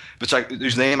hammer,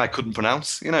 whose name I couldn't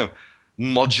pronounce,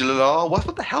 modular.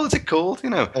 What the hell is it called?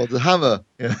 Oh, the hammer.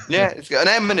 Yeah. Yeah, it's got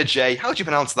an M and a J. How do you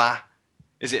pronounce that?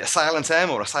 Is it a silent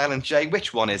M or a silent J?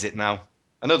 Which one is it now?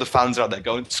 I know the fans are out there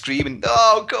going, screaming,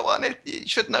 "Oh, go on, you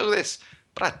should know this,"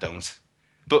 but I don't.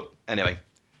 But anyway,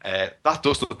 that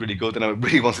does look really good, and I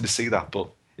really wanted to see that. But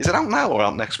is it out now or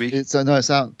out next week? It's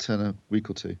out in a week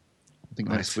or two. I think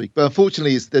next week. But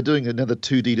unfortunately, they're doing another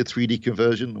 2D to 3D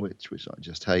conversion, which I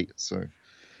just hate. So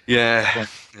yeah.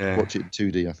 Watch it in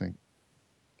 2D, I think.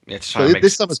 Yeah,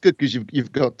 this summer's good because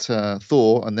you've got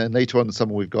Thor, and then later on in the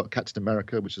summer we've got Captain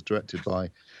America, which is directed by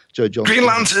Joe Johnston.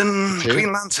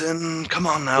 Green Lantern, come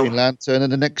on now. Green Lantern,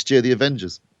 and the next year the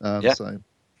Avengers. So.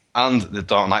 And the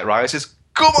Dark Knight Rises.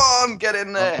 Come on, get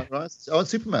in there. Oh, and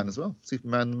Superman as well.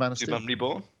 Superman, Man of Steel. Superman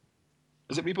Reborn.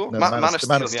 Is it Reborn? No, Man of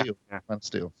Steel. Man of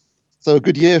Steel. So a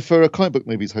good year for comic book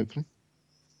movies, hopefully.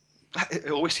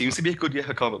 It always seems to be a good year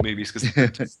for comic book movies because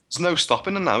there's no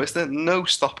stopping them now, is there? No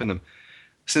stopping them.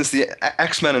 Since the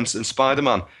X-Men and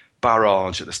Spider-Man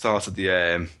barrage at the start of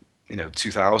the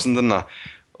 2000 and that,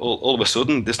 all of a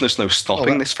sudden there's no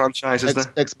stopping this franchise, is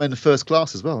there? X-Men First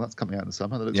Class as well. That's coming out in the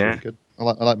summer. That looks really good. I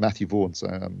like Matthew Vaughn, so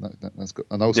that's good.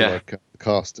 And I also like the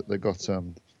cast. They got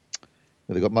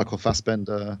Michael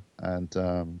Fassbender and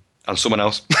someone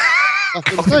else.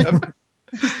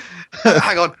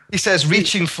 Hang on. He says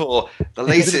reaching for the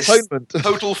latest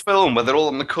total film where they're all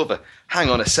on the cover. Hang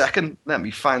on a second. Let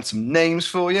me find some names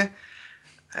for you.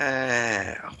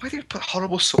 Why do you put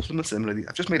horrible supplements in?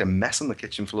 I've just made a mess on the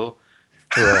kitchen floor.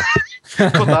 Yeah.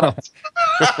 Cut that up.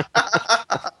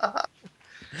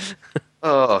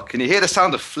 Oh, can you hear the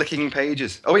sound of flicking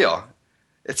pages? Oh, we are.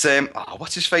 It's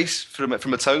what's his face from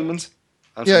Atonement?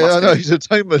 Yeah, I know. He's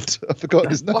Atonement. I've forgotten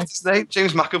his name. What's his name?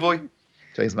 James McAvoy.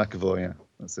 James McAvoy, yeah.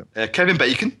 That's it. Kevin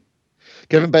Bacon.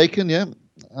 Yeah.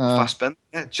 Fassbender.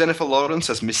 Yeah. Jennifer Lawrence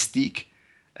as Mystique.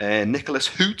 Nicholas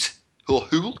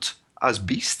Hoult as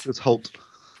Beast. It was Holt.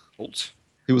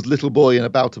 He was Little Boy in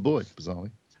About a Boy,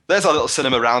 bizarrely. There's our little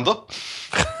cinema roundup.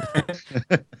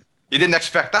 You didn't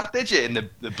expect that, did you, in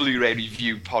the Blu-ray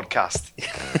review podcast?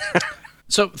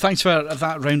 So thanks for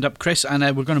that roundup, Chris, and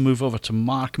we're going to move over to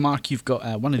Mark. Mark, you've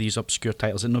got one of these obscure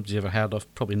titles that nobody's ever heard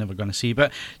of, probably never going to see,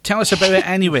 but tell us about it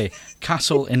anyway.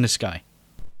 Castle in the Sky.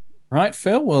 Right,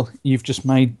 Phil, well, you've just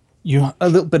made you a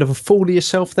little bit of a fool of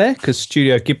yourself there, because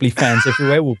Studio Ghibli fans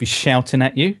everywhere will be shouting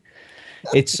at you.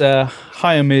 It's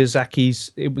Hayao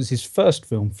Miyazaki's, it was his first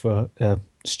film for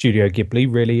Studio Ghibli,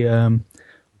 really,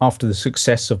 after the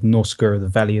success of Nausicaa of the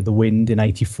Valley of the Wind in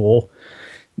 1984.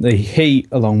 He,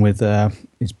 along with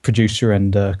his producer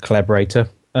and collaborator,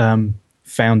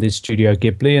 founded Studio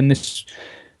Ghibli, and this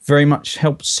very much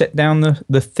helped set down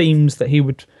the themes that he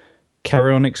would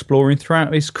carry on exploring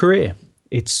throughout his career.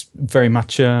 It's very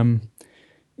much in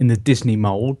the Disney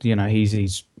mold.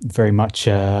 He's very much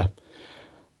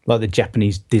like the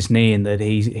Japanese Disney in that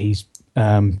he's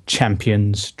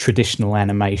champions traditional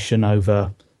animation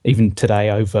over, even today,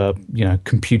 over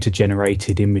computer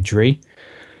generated imagery.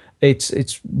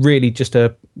 It's really just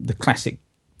the classic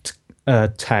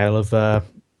tale of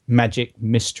magic,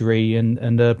 mystery, and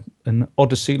an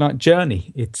Odyssey-like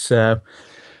journey. It's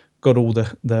got all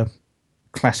the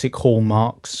classic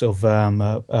hallmarks of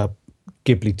a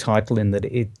Ghibli title in that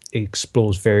it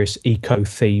explores various eco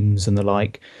themes and the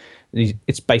like.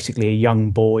 It's basically a young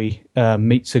boy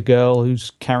meets a girl who's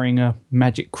carrying a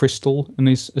magic crystal and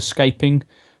is escaping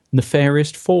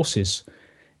nefarious forces.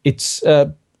 It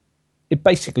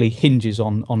basically hinges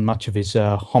on much of his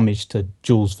homage to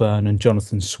Jules Verne and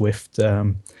Jonathan Swift.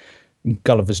 In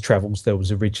Gulliver's Travels, there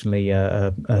was originally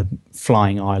a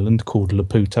flying island called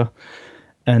Laputa,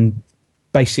 and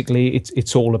basically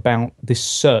it's all about this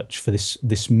search for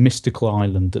this mystical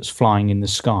island that's flying in the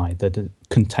sky that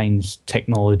contains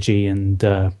technology and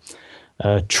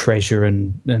treasure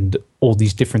and all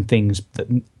these different things,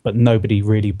 but nobody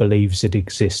really believes it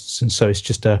exists, and so it's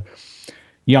just a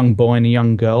young boy and a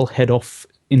young girl head off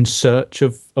in search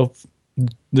of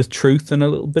the truth and a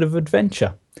little bit of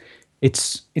adventure.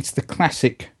 It's the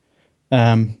classic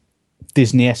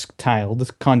Disney-esque tale,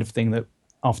 the kind of thing that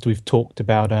after we've talked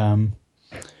about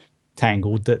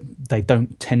Tangled, that they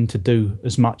don't tend to do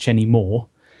as much anymore,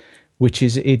 which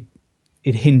is it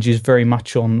hinges very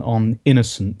much on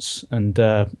innocence and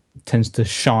tends to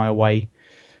shy away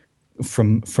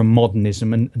from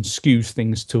modernism and skews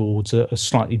things towards a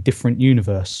slightly different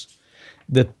universe.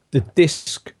 The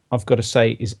disc, I've got to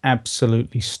say, is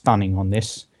absolutely stunning on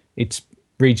this. It's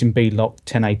Region B locked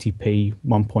 1080p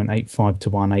 1.85 to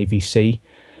 1 AVC.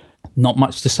 Not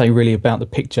much to say really about the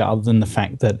picture other than the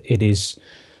fact that it is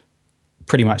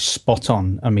pretty much spot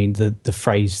on. I mean, the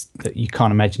phrase that you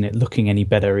can't imagine it looking any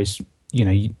better is,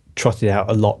 trotted out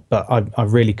a lot, but I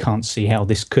really can't see how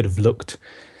this could have looked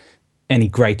any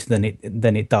greater than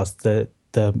it does. The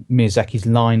Miyazaki's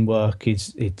line work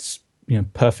it's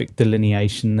perfect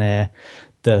delineation there.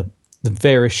 The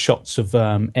various shots of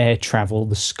air travel,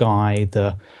 the sky,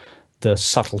 the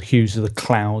subtle hues of the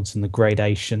clouds and the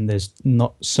gradation. There's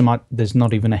not so much. There's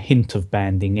not even a hint of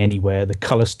banding anywhere. The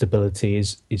color stability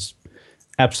is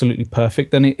absolutely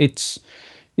perfect, and it's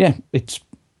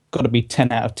got to be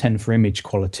 10 out of 10 for image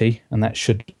quality, and that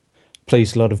should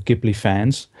please a lot of Ghibli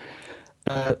fans.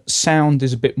 Sound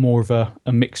is a bit more of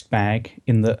a mixed bag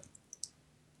in that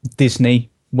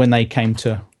Disney, when they came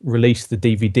to release the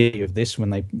DVD of this, when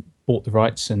they bought the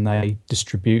rights and they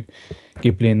distribute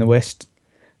Ghibli in the West,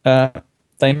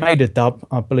 they made a dub.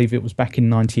 I believe it was back in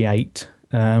 '98.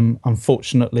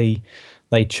 Unfortunately,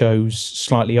 they chose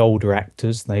slightly older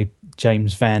actors.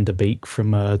 James Van Der Beek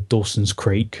from Dawson's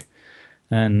Creek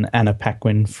and Anna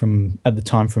Paquin from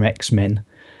X-Men.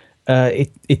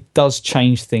 It does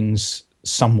change things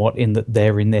somewhat in that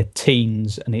they're in their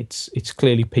teens, and it's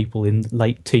clearly people in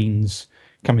late teens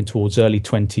coming towards early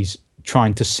 20s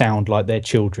trying to sound like their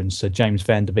children. So James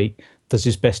Van Der Beek does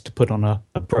his best to put on a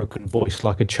broken voice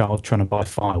like a child trying to buy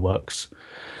fireworks.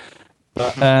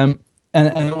 And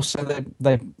also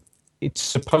it's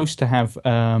supposed to have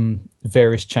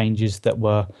various changes that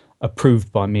were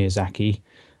approved by Miyazaki.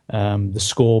 The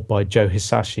score by Joe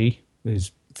Hisaishi,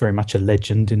 who's very much a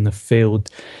legend in the field,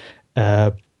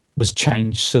 was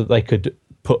changed so that they could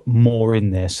put more in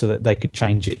there, so that they could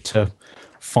change it to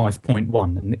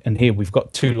 5.1. And here we've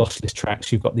got two lossless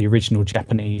tracks. You've got the original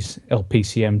Japanese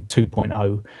LPCM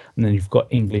 2.0, and then you've got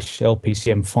English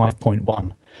LPCM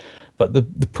 5.1. But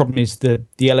the problem is the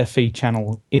LFE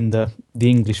channel in the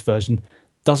English version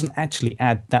doesn't actually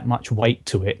add that much weight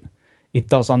to it. It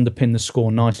does underpin the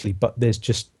score nicely, but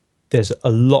there's a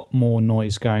lot more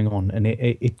noise going on, and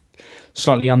it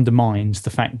slightly undermines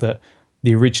the fact that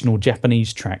the original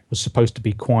Japanese track was supposed to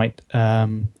be quite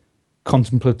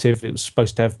contemplative. It was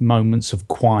supposed to have moments of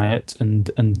quiet, and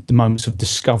the moments of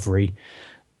discovery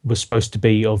was supposed to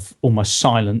be of almost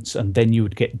silence, and then you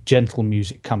would get gentle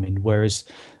music coming. Whereas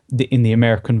in the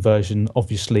American version,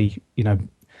 obviously, the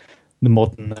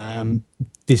modern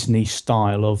Disney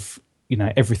style of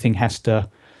everything has to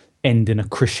end in a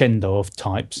crescendo of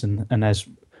types, and as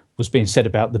was being said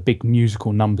about the big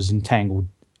musical numbers in Tangled,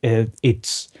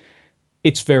 it's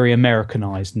very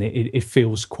Americanized, and it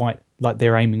feels quite like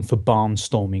they're aiming for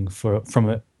barnstorming from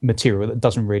a material that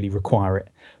doesn't really require it.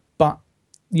 But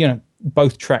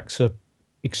both tracks are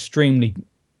extremely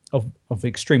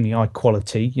high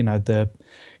quality. The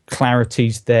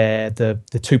clarity's there. The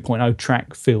 2.0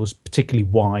 track feels particularly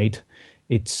wide.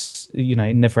 It's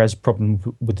it never has a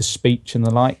problem with the speech and the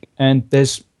like, and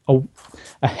there's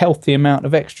a healthy amount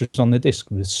of extras on the disc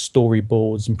with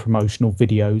storyboards and promotional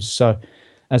videos. So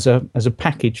as a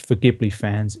package for Ghibli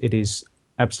fans, it is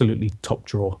absolutely top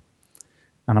drawer,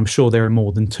 and I'm sure there are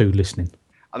more than two listening.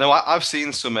 I know I've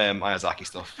seen some Miyazaki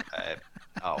stuff.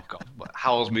 Oh God,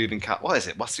 Howl's Moving Cat. What is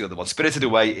it? What's the other one? Spirited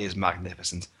Away is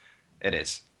magnificent. It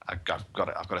is. I've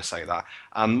got to say that.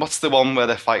 And what's the one where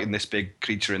they're fighting this big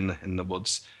creature in the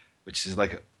woods, which is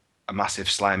like a massive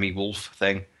slimy wolf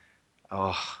thing?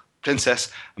 Oh,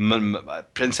 Princess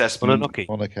Mononoke.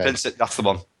 Princess, that's the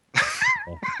one.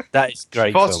 That is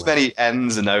great. Far too many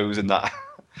N's and O's in that.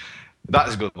 That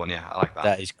is a good one. Yeah, I like that.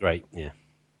 That is great. Yeah.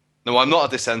 No, I'm not a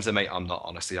dissenter, mate. I'm not,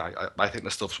 honestly. I think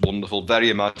the stuff's wonderful, very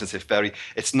imaginative,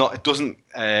 it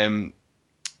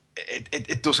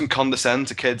doesn't condescend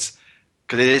to kids,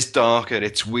 because it is darker,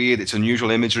 it's weird, it's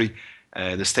unusual imagery.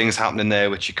 There's things happening there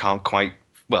which you can't quite,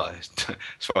 well, as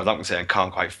far as I'm concerned,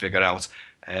 can't quite figure out.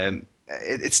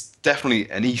 It's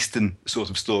definitely an Eastern sort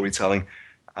of storytelling,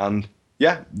 and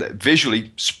yeah,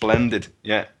 visually splendid.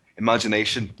 Yeah,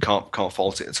 imagination, can't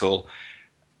fault it at all.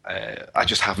 I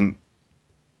just haven't,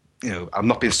 I've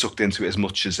not been sucked into it as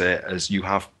much as you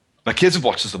have. My kids have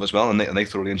watched the stuff as well, and they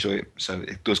thoroughly enjoy it. So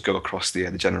it does go across the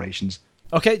generations.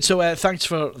 Okay, so thanks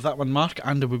for that one, Mark.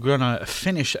 And we're going to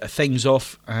finish things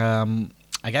off,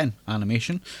 again,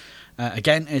 animation.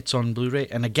 Again, it's on Blu-ray.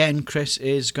 And again, Chris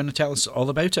is going to tell us all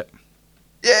about it.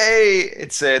 Yay!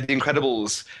 It's The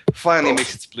Incredibles. Finally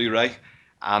makes its Blu-ray.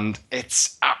 And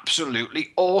it's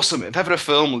absolutely awesome. If ever a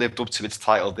film lived up to its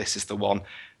title, this is the one.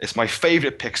 It's my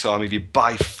favourite Pixar movie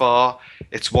by far.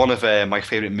 It's one of my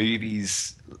favourite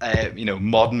movies,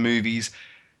 modern movies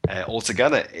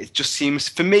altogether. It just seems,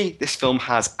 for me, this film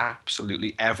has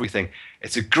absolutely everything.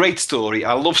 It's a great story.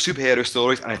 I love superhero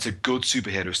stories, and it's a good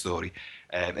superhero story.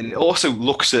 And it also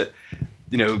looks at,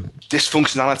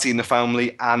 dysfunctionality in the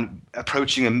family and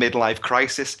approaching a midlife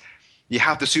crisis. You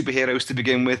have the superheroes to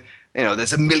begin with, You know,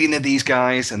 there's a million of these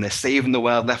guys and they're saving the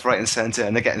world left, right, and center,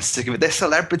 and they're getting sick of it. They're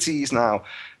celebrities now,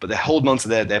 but they're holding on to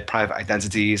their private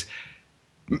identities.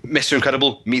 Mr.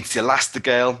 Incredible meets the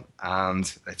Elastigirl,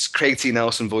 and it's Craig T.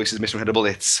 Nelson voices Mr. Incredible.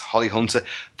 It's Holly Hunter,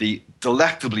 the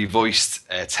delectably voiced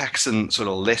Texan sort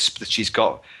of lisp that she's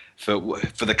got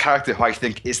for the character, who I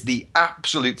think is the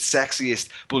absolute sexiest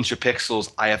bunch of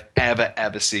pixels I have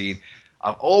ever seen.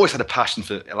 I've always had a passion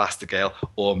for Elastigirl,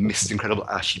 or Mrs. Incredible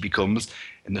as she becomes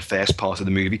in the first part of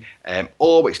the movie.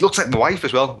 Always looks like my wife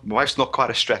as well. My wife's not quite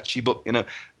as stretchy, but you know,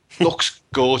 looks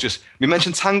gorgeous. We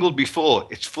mentioned Tangled before.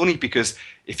 It's funny because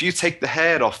if you take the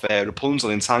hair off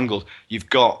Rapunzel in Tangled, you've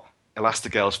got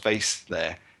Elastigirl's face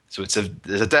there. So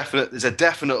there's a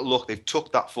definite look. They've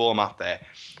took that format there.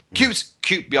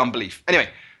 Cute beyond belief. Anyway,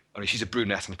 only she's a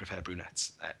brunette and I prefer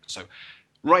brunettes.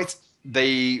 Right,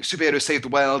 the superheroes save the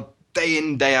world day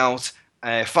in, day out.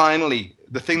 Finally,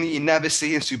 the thing that you never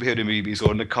see in superhero movies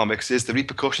or in the comics is the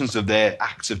repercussions of their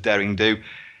acts of daring do.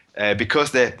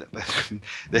 Because they're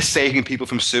saving people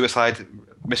from suicide.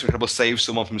 Mr. Incredible saves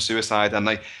someone from suicide, and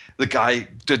the guy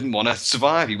didn't want to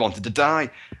survive. He wanted to die,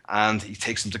 and he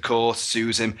takes him to court,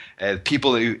 sues him.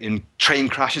 People who in train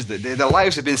crashes, their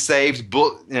lives have been saved,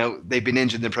 but you know they've been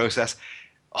injured in the process.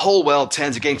 The whole world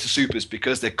turns against the supers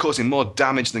because they're causing more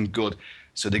damage than good.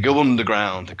 So they go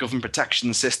underground. The government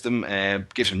protection system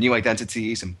gives them new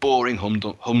identities and boring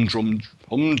humdrum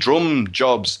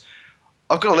jobs.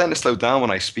 I've got to learn to slow down when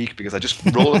I speak because I just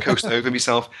roller coaster over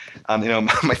myself, and you know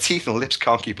my teeth and lips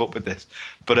can't keep up with this.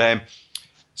 But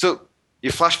so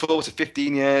you flash forward to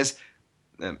 15 years,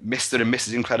 Mr. and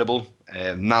Mrs. Incredible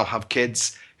now have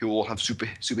kids who all have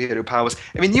superhero powers.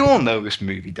 I mean, you all know this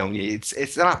movie, don't you?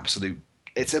 It's an absolute,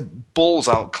 it's a balls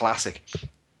out classic.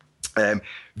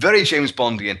 Very James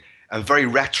Bondian and very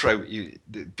retro.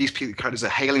 These characters are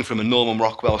hailing from a Norman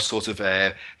Rockwell sort of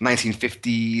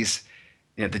 1950s.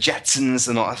 You know, the Jetsons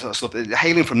and all that sort of stuff. They're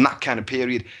hailing from that kind of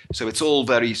period. So it's all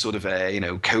very sort of,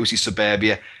 cozy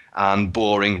suburbia and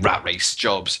boring rat race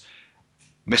jobs.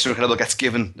 Mr. Incredible gets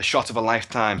given the shot of a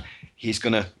lifetime. He's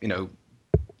going to,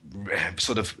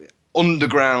 sort of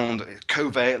underground,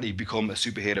 covertly become a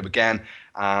superhero again.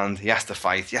 And he has to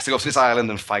fight. He has to go to this island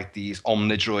and fight these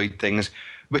Omnidroid things,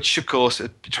 which, of course,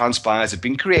 it transpires have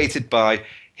been created by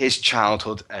his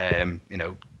childhood,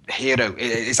 hero,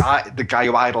 is the guy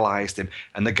who idolized him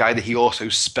and the guy that he also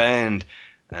spurned.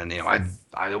 And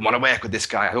I don't want to work with this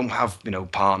guy. I don't have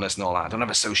partners and all that. I don't have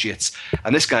associates.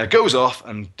 And this guy goes off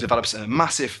and develops a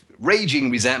massive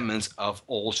raging resentment of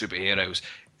all superheroes,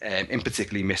 in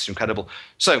particularly Mr. Incredible.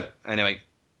 So anyway,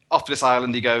 off to this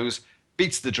island he goes,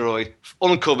 beats the droid,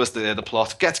 uncovers the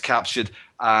plot, gets captured,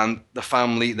 and the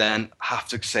family then have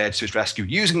to search to his rescue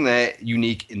using their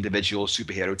unique individual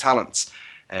superhero talents.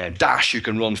 Dash, who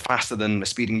can run faster than a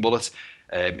speeding bullet.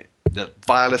 The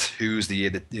Violet, who's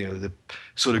the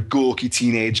sort of gawky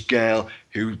teenage girl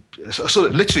who sort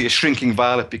of literally a shrinking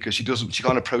Violet because she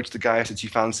can't approach the guys that she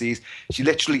fancies. She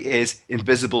literally is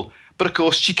invisible, but of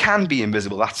course she can be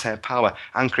invisible. That's her power,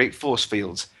 and create force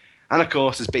fields. And of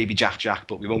course there's Baby Jack,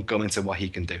 but we won't go into what he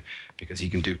can do because he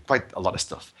can do quite a lot of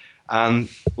stuff. And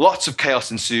lots of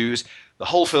chaos ensues. The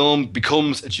whole film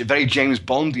becomes a very James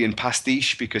Bondian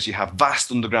pastiche because you have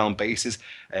vast underground bases,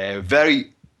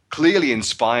 very clearly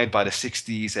inspired by the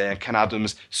 60s Ken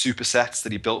Adams super sets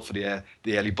that he built for the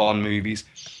early Bond movies.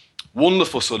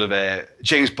 Wonderful sort of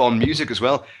James Bond music as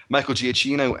well. Michael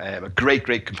Giacchino, a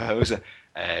great composer,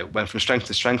 went from strength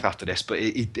to strength after this, but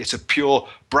it's a pure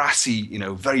brassy,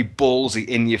 very ballsy,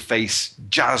 in-your-face,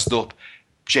 jazzed up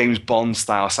James Bond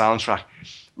style soundtrack.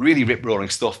 Really rip-roaring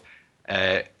stuff.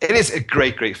 It is a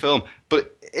great film,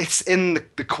 but it's in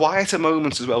the quieter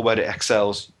moments as well where it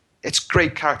excels. It's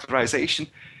great characterization.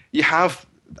 You have,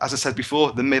 as I said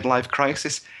before, the midlife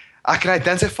crisis. I can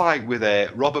identify with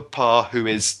Robert Parr, who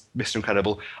is Mr.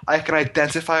 Incredible. I can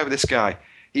identify with this guy.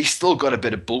 He's still got a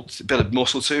bit of bulk, a bit of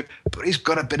muscle too, but he's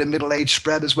got a bit of middle-age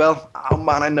spread as well. Oh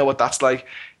man, I know what that's like.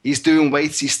 He's doing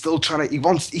weights. He's still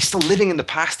he's still living in the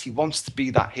past. He wants to be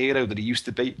that hero that he used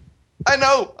to be. I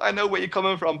know where you're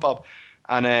coming from, Bob.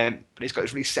 And but he's got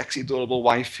this really sexy, adorable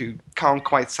wife who can't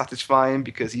quite satisfy him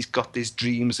because he's got these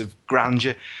dreams of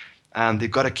grandeur, and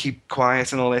they've got to keep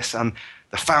quiet and all this. And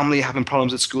the family having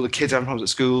problems at school, the kids having problems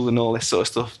at school, and all this sort of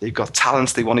stuff. They've got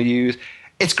talents they want to use.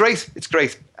 It's great.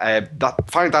 That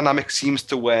family dynamic seems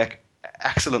to work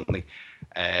excellently,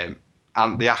 and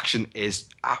the action is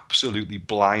absolutely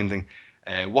blinding.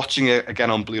 Watching it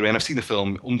again on Blu-ray, and I've seen the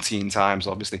film umpteen times,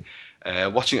 obviously.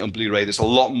 Watching it on Blu-ray, there's a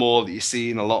lot more that you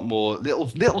see and a lot more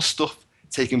little stuff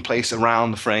taking place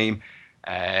around the frame.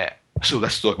 So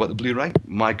let's talk about the Blu-ray.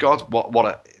 My God,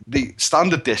 the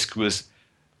standard disc was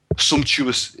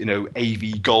sumptuous,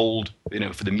 AV gold,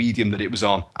 for the medium that it was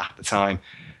on at the time.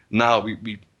 Now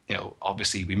we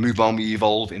obviously we move on, we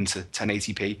evolve into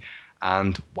 1080p,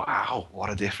 and wow, what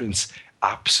a difference.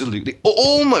 Absolutely.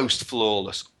 Almost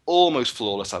flawless,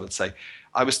 I would say.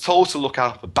 I was told to look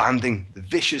out for banding, the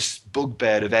vicious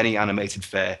bugbear of any animated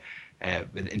fare,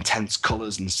 with intense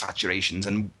colours and saturations.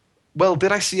 And, well,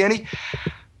 did I see any?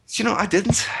 I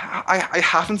didn't. I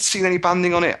haven't seen any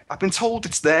banding on it. I've been told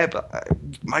it's there, but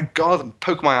my God, I'm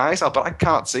poking my eyes out, but I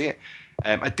can't see it.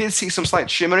 I did see some slight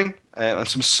shimmering, and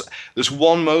there's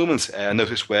one moment I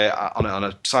noticed where on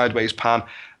a sideways pan,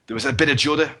 there was a bit of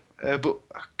judder. But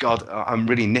God, I'm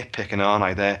really nitpicking, aren't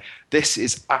I? There, this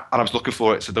is, and I was looking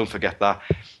for it, so don't forget that.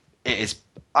 It is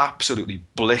absolutely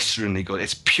blisteringly good.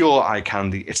 It's pure eye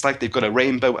candy. It's like they've got a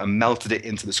rainbow and melted it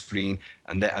into the screen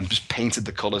and just painted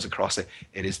the colours across it.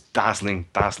 It is dazzling,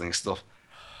 dazzling stuff.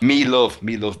 Me love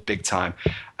big time.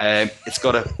 It's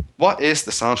got what is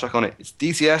the soundtrack on it? It's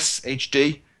DTS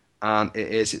HD, and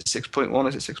it's 6.1.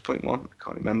 Is it 6.1? I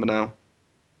can't remember now.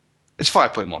 It's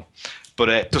 5.1. But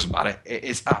it doesn't matter. It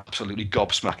is absolutely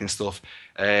gobsmacking stuff.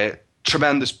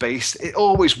 Tremendous bass. It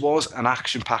always was an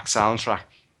action-packed soundtrack.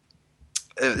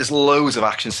 There's loads of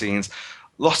action scenes,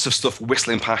 lots of stuff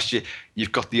whistling past you.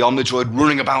 You've got the Omnidroid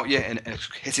running about you and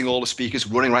hitting all the speakers,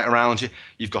 running right around you.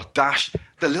 You've got Dash,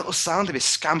 the little sound of his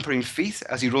scampering feet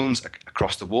as he runs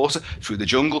across the water, through the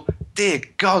jungle. Dear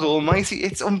God almighty,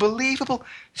 it's unbelievable.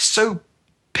 So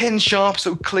pin-sharp,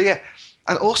 so clear.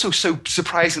 And also so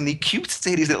surprisingly cute to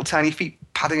see these little tiny feet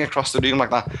padding across the room like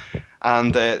that.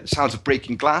 And sounds of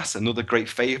breaking glass, another great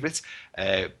favourite.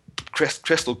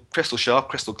 Crystal sharp,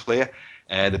 crystal clear.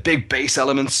 The big bass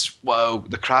elements, whoa,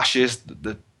 the crashes,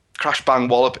 the crash bang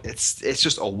wallop. It's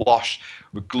just a wash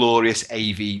with glorious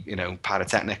AV,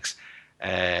 pyrotechnics.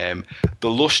 The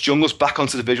lush jungles, back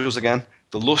onto the visuals again.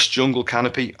 The lush jungle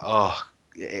canopy,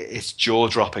 it's jaw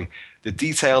dropping. The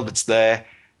detail that's there.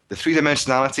 The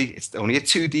three-dimensionality, it's only a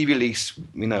 2D release,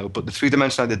 but the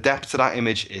three-dimensionality, the depth to that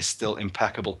image is still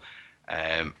impeccable.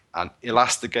 And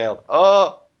Elastigirl,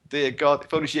 oh, dear God,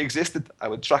 if only she existed, I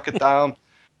would track it down.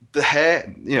 The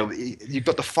hair, you've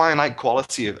got the finite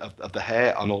quality of the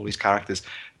hair on all these characters,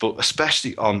 but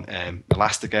especially on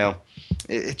Elastigirl,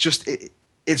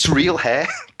 it's real hair.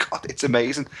 God, it's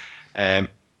amazing. And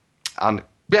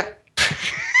yeah.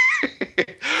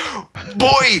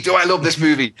 Boy, do I love this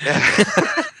movie.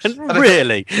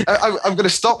 Really? I'm going to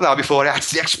stop now before I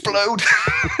actually explode.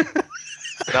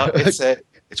 No,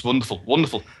 it's wonderful,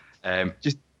 wonderful.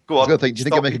 Go on. Do you think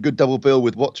it'll make a good double bill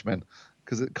with Watchmen?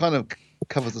 Because it kind of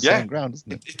covers the same ground,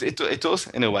 doesn't it? It does,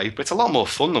 in a way, but it's a lot more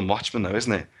fun than Watchmen, though,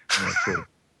 isn't it? Yeah, true.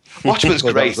 Watchmen's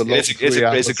great.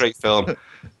 It's a great film.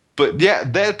 But yeah,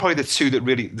 they're probably the two that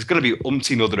really, there's going to be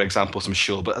umpteen other examples, I'm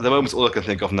sure. But at the moment, all I can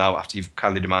think of now, after you've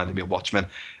kindly reminded me of Watchmen,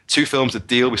 two films that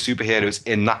deal with superheroes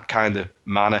in that kind of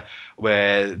manner,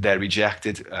 where they're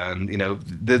rejected, and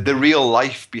the real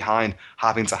life behind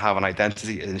having to have an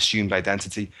identity, an assumed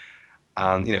identity,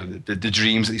 and the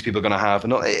dreams that these people are going to have,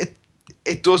 and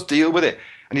it does deal with it.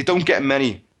 And you don't get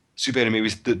many superhero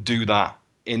movies that do that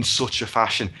in such a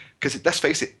fashion, because let's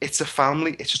face it, it's a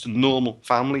family. It's just a normal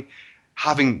family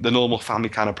having the normal family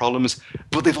kind of problems,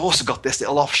 but they've also got this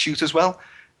little offshoot as well.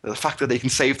 The fact that they can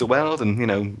save the world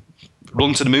and,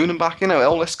 run to the moon and back,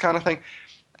 all this kind of thing.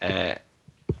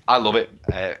 I love it.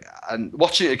 And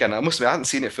watching it again, I must admit, I hadn't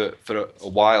seen it for a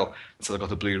while until I got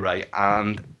the Blu-ray,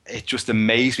 and it just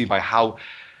amazed me by how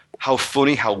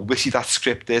funny, how witty that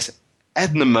script is.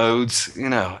 Edna Modes,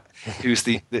 who's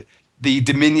the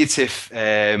diminutive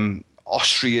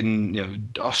Austrian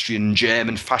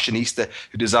German fashionista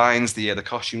who designs the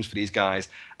costumes for these guys,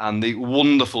 and the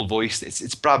wonderful voice.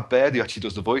 It's Brad Bird who actually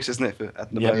does the voice, isn't it, for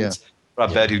Edna Modes? Yeah.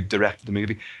 Brad Bird, who directed the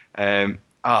movie.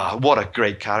 What a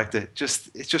great character!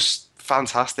 It's just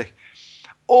fantastic.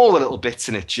 All the little bits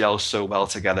in it gel so well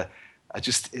together.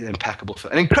 Just impeccable.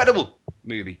 An incredible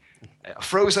movie.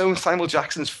 Frozone, Samuel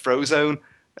Jackson's Frozone.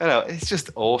 It's just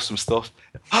awesome stuff.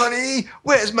 Honey,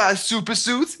 where's my super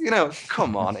suit?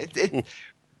 Come on. The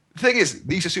thing is,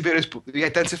 these are superheroes, but we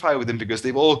identify with them because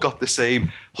they've all got the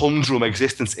same humdrum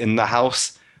existence in the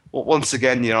house. Well, once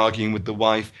again, you're arguing with the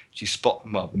wife.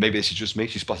 Maybe this is just me.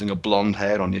 She's spotting a blonde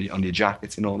hair on your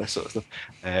jacket and all this sort of stuff.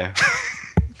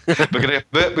 We're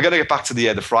gonna get back to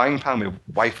the frying pan with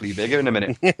wifely vigor in a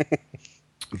minute.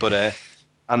 But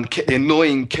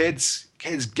annoying kids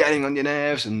getting on your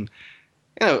nerves, and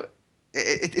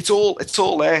it's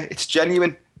all there. It's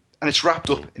genuine, and it's wrapped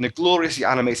up in a gloriously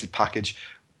animated package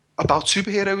about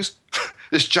superheroes.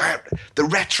 The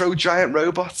retro giant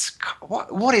robots.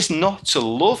 What is not to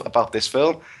love about this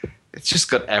film? It's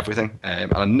just got everything.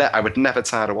 And I would never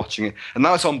tire of watching it. And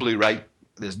now it's on Blu-ray.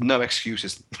 There's no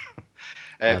excuses.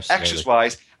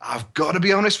 Extras-wise, I've got to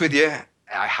be honest with you,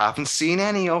 I haven't seen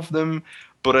any of them,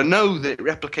 but I know that it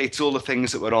replicates all the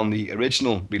things that were on the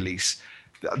original release.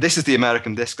 This is the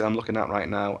American disc that I'm looking at right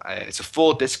now. It's a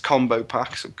 4-disc combo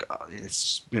pack, so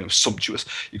it's sumptuous.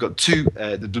 You've got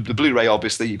the Blu-ray,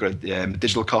 obviously. You've got a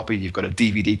digital copy. You've got a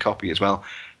DVD copy as well.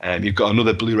 You've got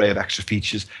another Blu-ray of extra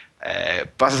features.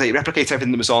 But as I say, it replicates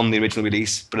everything that was on the original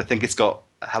release, but I think it's got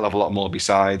a hell of a lot more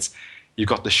besides. You've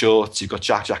got the shorts. You've got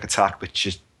Jack Jack Attack, which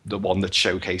is the one that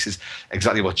showcases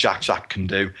exactly what Jack Jack can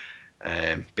do.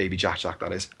 Baby Jack Jack,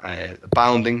 that is.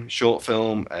 Bounding short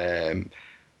film.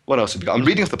 What else have we got? I'm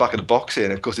reading off the back of the box here,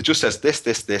 and of course it just says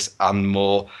this, and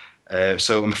more.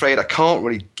 So I'm afraid I can't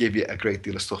really give you a great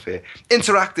deal of stuff here.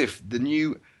 Interactive, the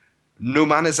new No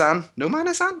Man is an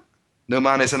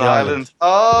Island.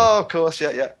 Oh, of course,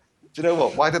 yeah. Do you know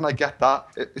what? Why didn't I get that?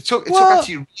 It took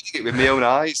actually reading it with my own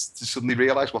eyes to suddenly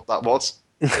realise what that was.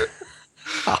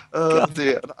 Oh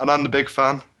dear, and I'm the big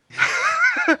fan.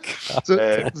 So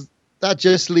that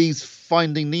just leaves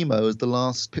Finding Nemo as the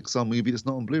last Pixar movie that's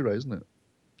not on Blu-ray, isn't it?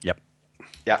 Yep.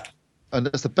 Yeah. And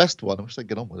that's the best one. I wish they'd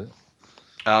get on with it.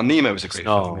 Nemo was a great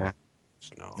film, yeah.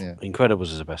 No. Yeah.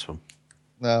 Incredibles is the best one.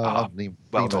 No, well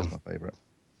Nemo's done. my favourite.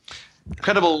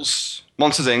 Incredibles,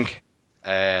 Monsters Inc.,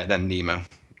 then Nemo, I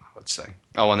would say.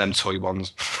 Oh, and them toy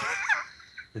ones.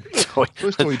 Toy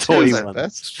Story 2 toy is the one.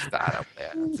 best.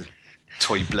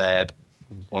 Toy Blurb,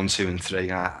 1, 2, and 3.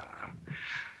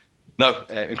 No,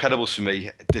 Incredibles for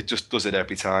me, it just does it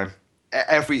every time.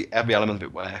 Every element of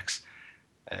it works.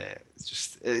 It's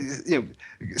just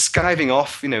skiving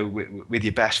off, with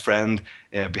your best friend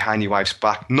behind your wife's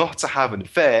back, not to have an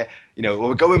affair.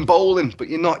 We're going bowling, but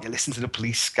you're not. You listen to the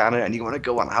police scanner, and you want to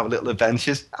go on and have a little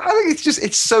adventures. I think it's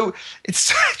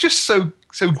just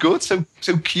so good, so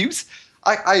cute.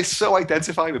 I so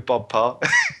identify with Bob Parr.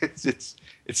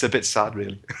 It's a bit sad,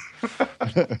 really.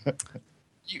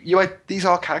 These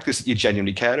are characters that you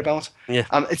genuinely care about. Yeah.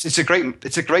 And it's a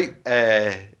great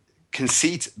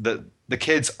conceit that the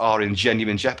kids are in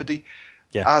genuine jeopardy.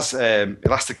 Yeah. As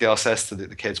Elastic Girl says to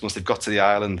the kids once they've got to the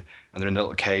island and they're in a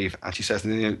little cave, and she says,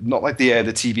 not like the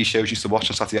TV shows you used to watch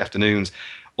on Saturday afternoons,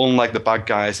 unlike the bad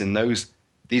guys in those,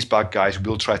 these bad guys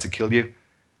will try to kill you.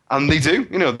 And they do.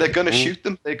 They're going to shoot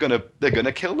them. They're going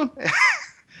to kill them.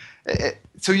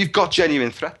 So you've got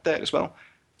genuine threat there as well.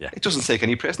 Yeah. It doesn't take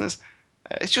any prisoners.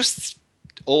 It's just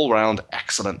all-round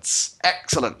excellence.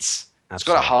 Excellence. Absolutely. It's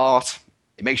got a heart.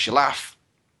 It makes you laugh.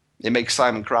 It makes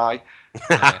Simon cry.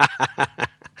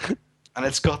 And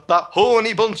it's got that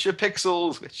horny bunch of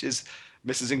pixels, which is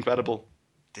Mrs. Incredible.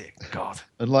 Dear God.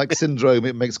 And like Syndrome,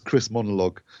 it makes Chris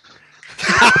monologue.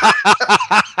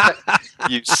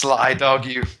 You sly dog,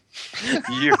 you.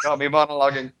 You've got me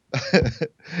monologuing. I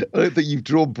don't think you've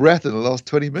drawn breath in the last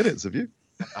 20 minutes, have you?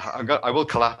 I will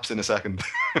collapse in a second.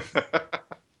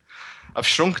 I've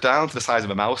shrunk down to the size of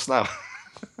a mouse now.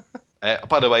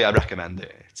 By the way, I recommend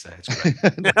it. It's great.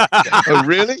 Oh,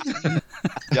 really? You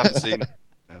haven't seen it.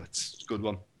 No, it's a good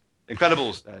one.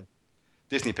 Incredibles.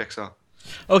 Disney Pixar.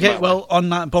 Okay, well, on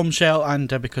that bombshell, and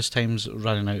because time's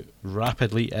running out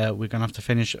rapidly, we're going to have to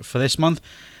finish for this month.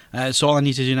 So all I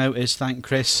need to do now is thank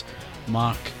Chris,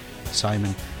 Mark,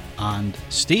 Simon, and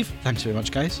Steve. Thanks very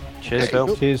much, guys. Cheers,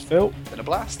 Phil. Cheers, Phil. Been a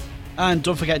blast. And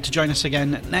don't forget to join us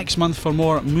again next month for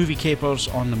more Movie Capers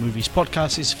on the Movies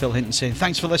Podcast. It's Phil Hinton saying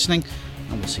thanks for listening,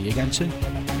 and we'll see you again soon.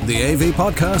 The AV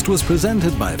Podcast was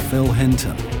presented by Phil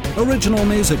Hinton. Original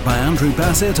music by Andrew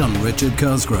Bassett and Richard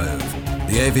Cosgrove.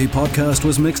 The AV Podcast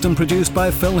was mixed and produced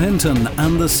by Phil Hinton,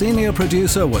 and the senior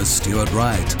producer was Stuart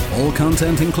Wright. All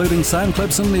content, including sound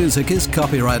clips and music, is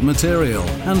copyright material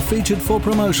and featured for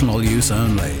promotional use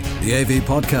only. The AV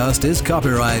Podcast is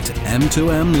copyright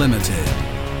M2M Limited.